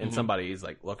lane and somebody's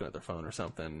like looking at their phone or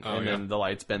something, and then the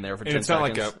light's been there for 10 And it's not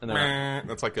seconds. like a, and they're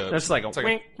that's like a, it's like a it's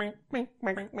like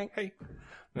wink, hey.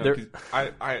 No, There- 'cause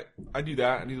I do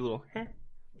that. I do a little,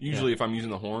 usually if I'm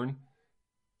using the horn,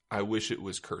 I wish it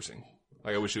was cursing.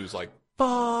 Like I wish it was like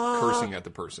cursing at the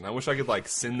person. I wish I could like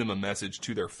send them a message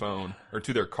to their phone or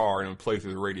to their car and it would play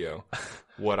through the radio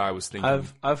what I was thinking.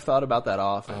 I've thought about that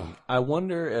often. I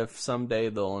wonder if someday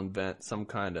they'll invent some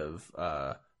kind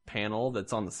of panel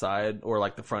that's on the side or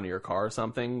like the front of your car or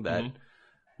something that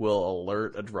will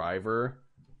alert a driver,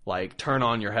 like turn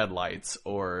on your headlights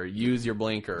or use your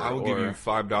blinker. I will give or- you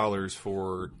 $5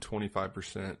 for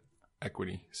 25%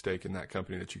 equity stake in that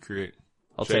company that you create.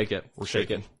 I'll Shake. take it. We're Shake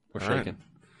shaking. it. We're All right. shaking.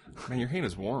 Man, your hand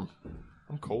is warm.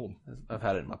 I'm cold. I've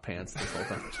had it in my pants this whole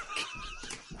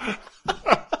time.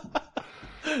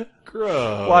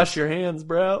 Gross. Wash your hands,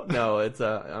 bro. No, it's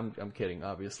I'm kidding,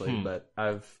 obviously, but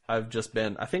I've just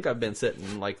been. I think I've been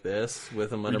sitting like this with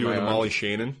them You're under doing my the arms. Molly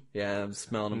Shannon. Yeah, I'm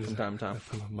smelling them from time to time.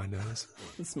 I love my nose.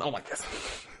 They smell like this.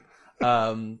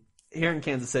 Here in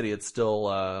Kansas City, it's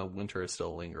still winter is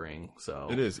still lingering, so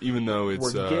It is, even though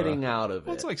it's we're getting out of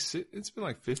well, it. it's been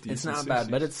like 50s. It's and not 60s. bad,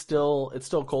 but it's still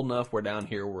cold enough. We're down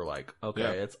here. We're like, okay, Yeah.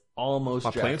 it's almost.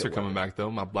 My jacket plants are coming weather. back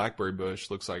though. My blackberry bush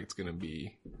looks like it's gonna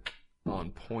be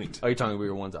on point. Are you talking about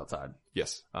your ones outside?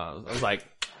 Yes. I was like,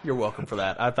 you're welcome for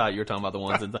that. I thought you were talking about the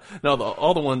ones inside. No,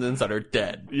 all the ones inside are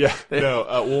dead. Yeah. No.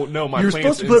 Well, no. My You're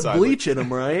plants supposed to put inside, bleach in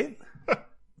them, right?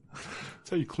 That's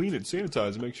how you clean it,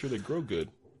 sanitize, and make sure they grow good.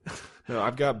 No,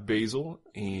 I've got basil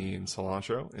and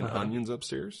cilantro and onions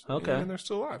upstairs. Okay. And they're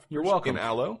still alive. You're welcome. And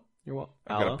aloe. You're welcome.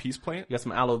 I've got a peace plant. You got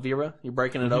some aloe vera. You're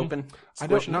breaking it open. I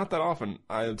don't, not that often.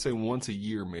 I would say once a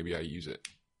year maybe I use it.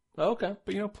 Oh, okay.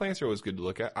 But you know, plants are always good to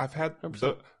look at. I've had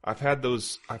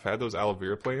those aloe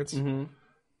vera plants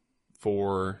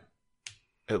for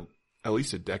at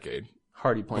least a decade.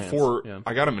 Hardy plants. Before yeah.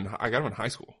 I got them in high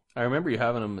school. I remember you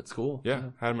having them at school. Yeah,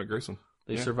 had them at Graceland.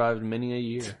 They Yeah. survived many a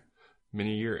year.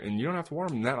 Many a year, and you don't have to water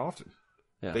them that often.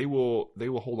 Yeah. They will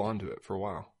hold on to it for a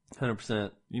while.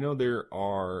 100%. You know, there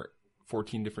are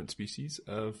 14 different species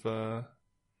of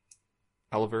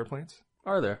aloe vera plants.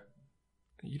 Are there?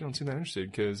 You don't seem that interested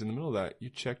because in the middle of that, you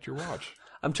checked your watch.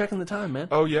 I'm checking the time, man.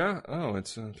 Oh yeah. Oh,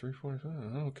 it's 3:45.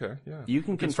 Oh, okay. Yeah. You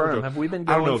can It's confirm. sort of- Have we been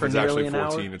I don't know going if for it's nearly actually an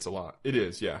 14. hour? It's a lot. It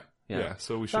is. Yeah. Yeah.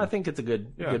 So we So should. I think it's a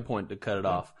good point to cut it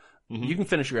off. You can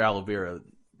finish your aloe vera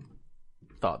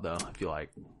thought though, if you like.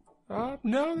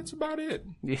 No, that's about it.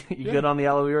 You good on the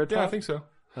aloe vera thought? Yeah, I think so.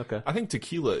 Okay. I think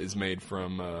tequila is made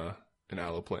from an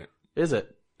aloe plant. Is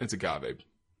it? It's agave.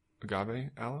 Agave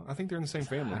aloe. I think they're in the same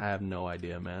family. I have no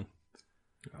idea, man.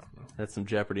 I don't know. That's some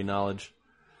Jeopardy knowledge.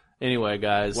 Anyway,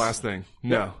 guys. Last thing.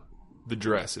 No, the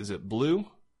dress is it blue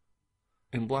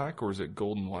and black or is it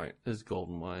gold and white? is gold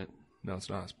and white. No, it's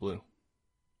not. It's blue.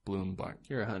 Blue and black.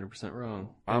 You're 100%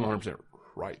 wrong. I'm 100%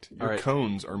 right. Your right.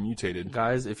 cones are mutated.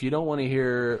 Guys, if you don't want to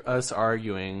hear us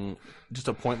arguing, just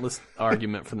a pointless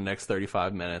argument for the next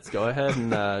 35 minutes, go ahead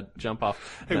and jump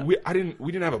off. Hey, No, we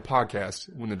didn't have a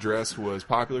podcast when the dress was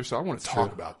popular, so I want to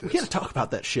talk about this. we got to talk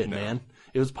about that shit, man.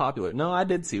 It was popular. No, I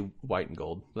did see white and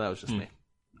gold. That was just me.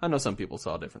 I know some people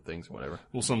saw different things or whatever.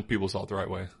 Well, some people saw it the right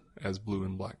way as blue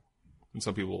and black, and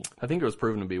some people I think it was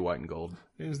proven to be white and gold.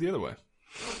 it was the other way.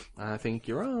 I think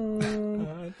you're wrong.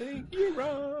 I think you're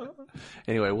wrong.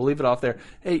 Anyway, we'll leave it off there.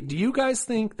 Hey, do you guys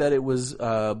think that it was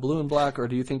blue and black, or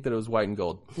do you think that it was white and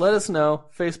gold? Let us know.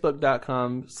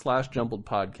 Facebook.com/Jumbled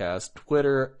Podcast,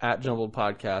 Twitter @Jumbled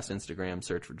Podcast, Instagram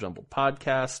search for Jumbled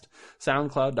Podcast,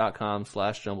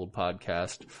 SoundCloud.com/Jumbled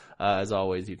Podcast. As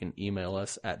always, you can email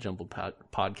us at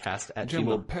jumbledpodcast@gmail.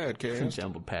 Jumbled podcast.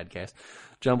 Jumbled Podcast.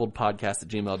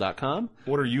 JumbledPodcast@gmail.com.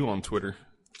 What are you on Twitter?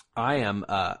 I am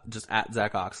just at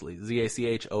Zach Oxley,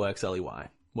 ZACHOXLEY.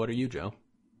 What are you, Joe?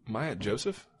 Am I at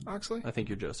Joseph Oxley? I think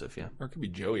you're Joseph, yeah. Or it could be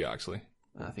Joey Oxley.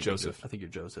 I think Joseph. I think you're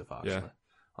Joseph Oxley.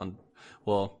 Yeah.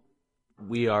 Well,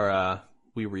 we are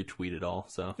we retweet it all,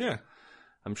 so Yeah.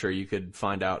 I'm sure you could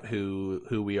find out who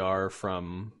we are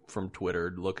from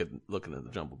Twitter, looking at the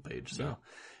Jumbled page. So,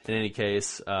 in any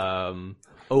case,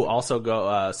 also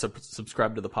go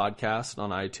subscribe to the podcast on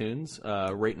iTunes,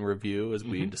 rate and review as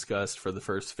we discussed for the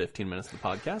first 15 minutes of the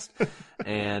podcast,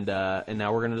 and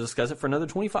now we're going to discuss it for another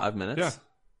 25 minutes. Yeah.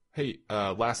 Hey,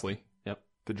 lastly, Yep.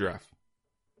 the giraffe.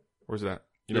 Where's that?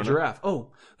 You The don't know? giraffe.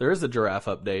 Oh, there is a giraffe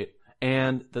update,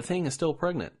 and the thing is still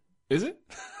pregnant. Is it?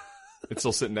 It's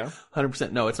still sitting down?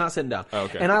 100%. No, it's not sitting down. Oh,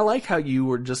 okay. And I like how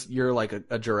you're like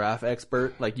a giraffe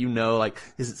expert. Like, like,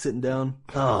 is it sitting down?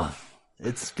 Oh,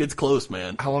 it's close,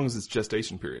 man. How long is its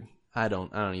gestation period? I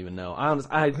don't even know. I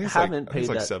think it's haven't I think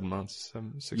paid it's that. 7 months.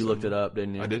 6 You looked it up,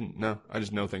 didn't you? I didn't. No, I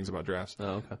just know things about giraffes. Oh,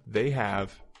 okay. They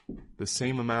have the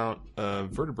same amount of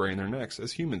vertebrae in their necks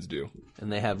as humans do.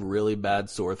 And they have really bad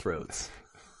sore throats.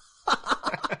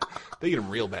 They get them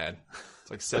real bad. It's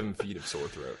like 7 feet of sore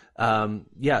throat.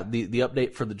 Yeah, the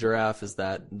update for the giraffe is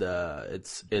that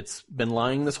it's been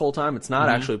lying this whole time. It's not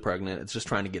actually pregnant. It's just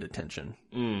trying to get attention,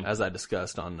 as I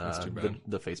discussed on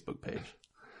the Facebook page.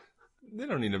 They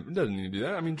don't need to. It doesn't need to do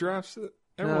that. I mean, giraffes.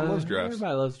 Everyone loves giraffes.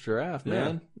 Everybody loves giraffe,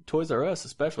 man. Yeah. Toys R Us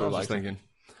especially I was likes just it. thinking.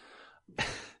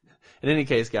 In any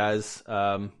case, guys,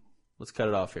 let's cut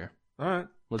it off here. All right.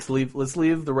 Let's leave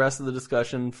the rest of the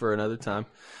discussion for another time.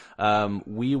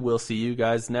 We will see you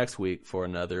guys next week for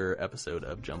another episode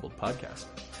of Jumbled Podcast.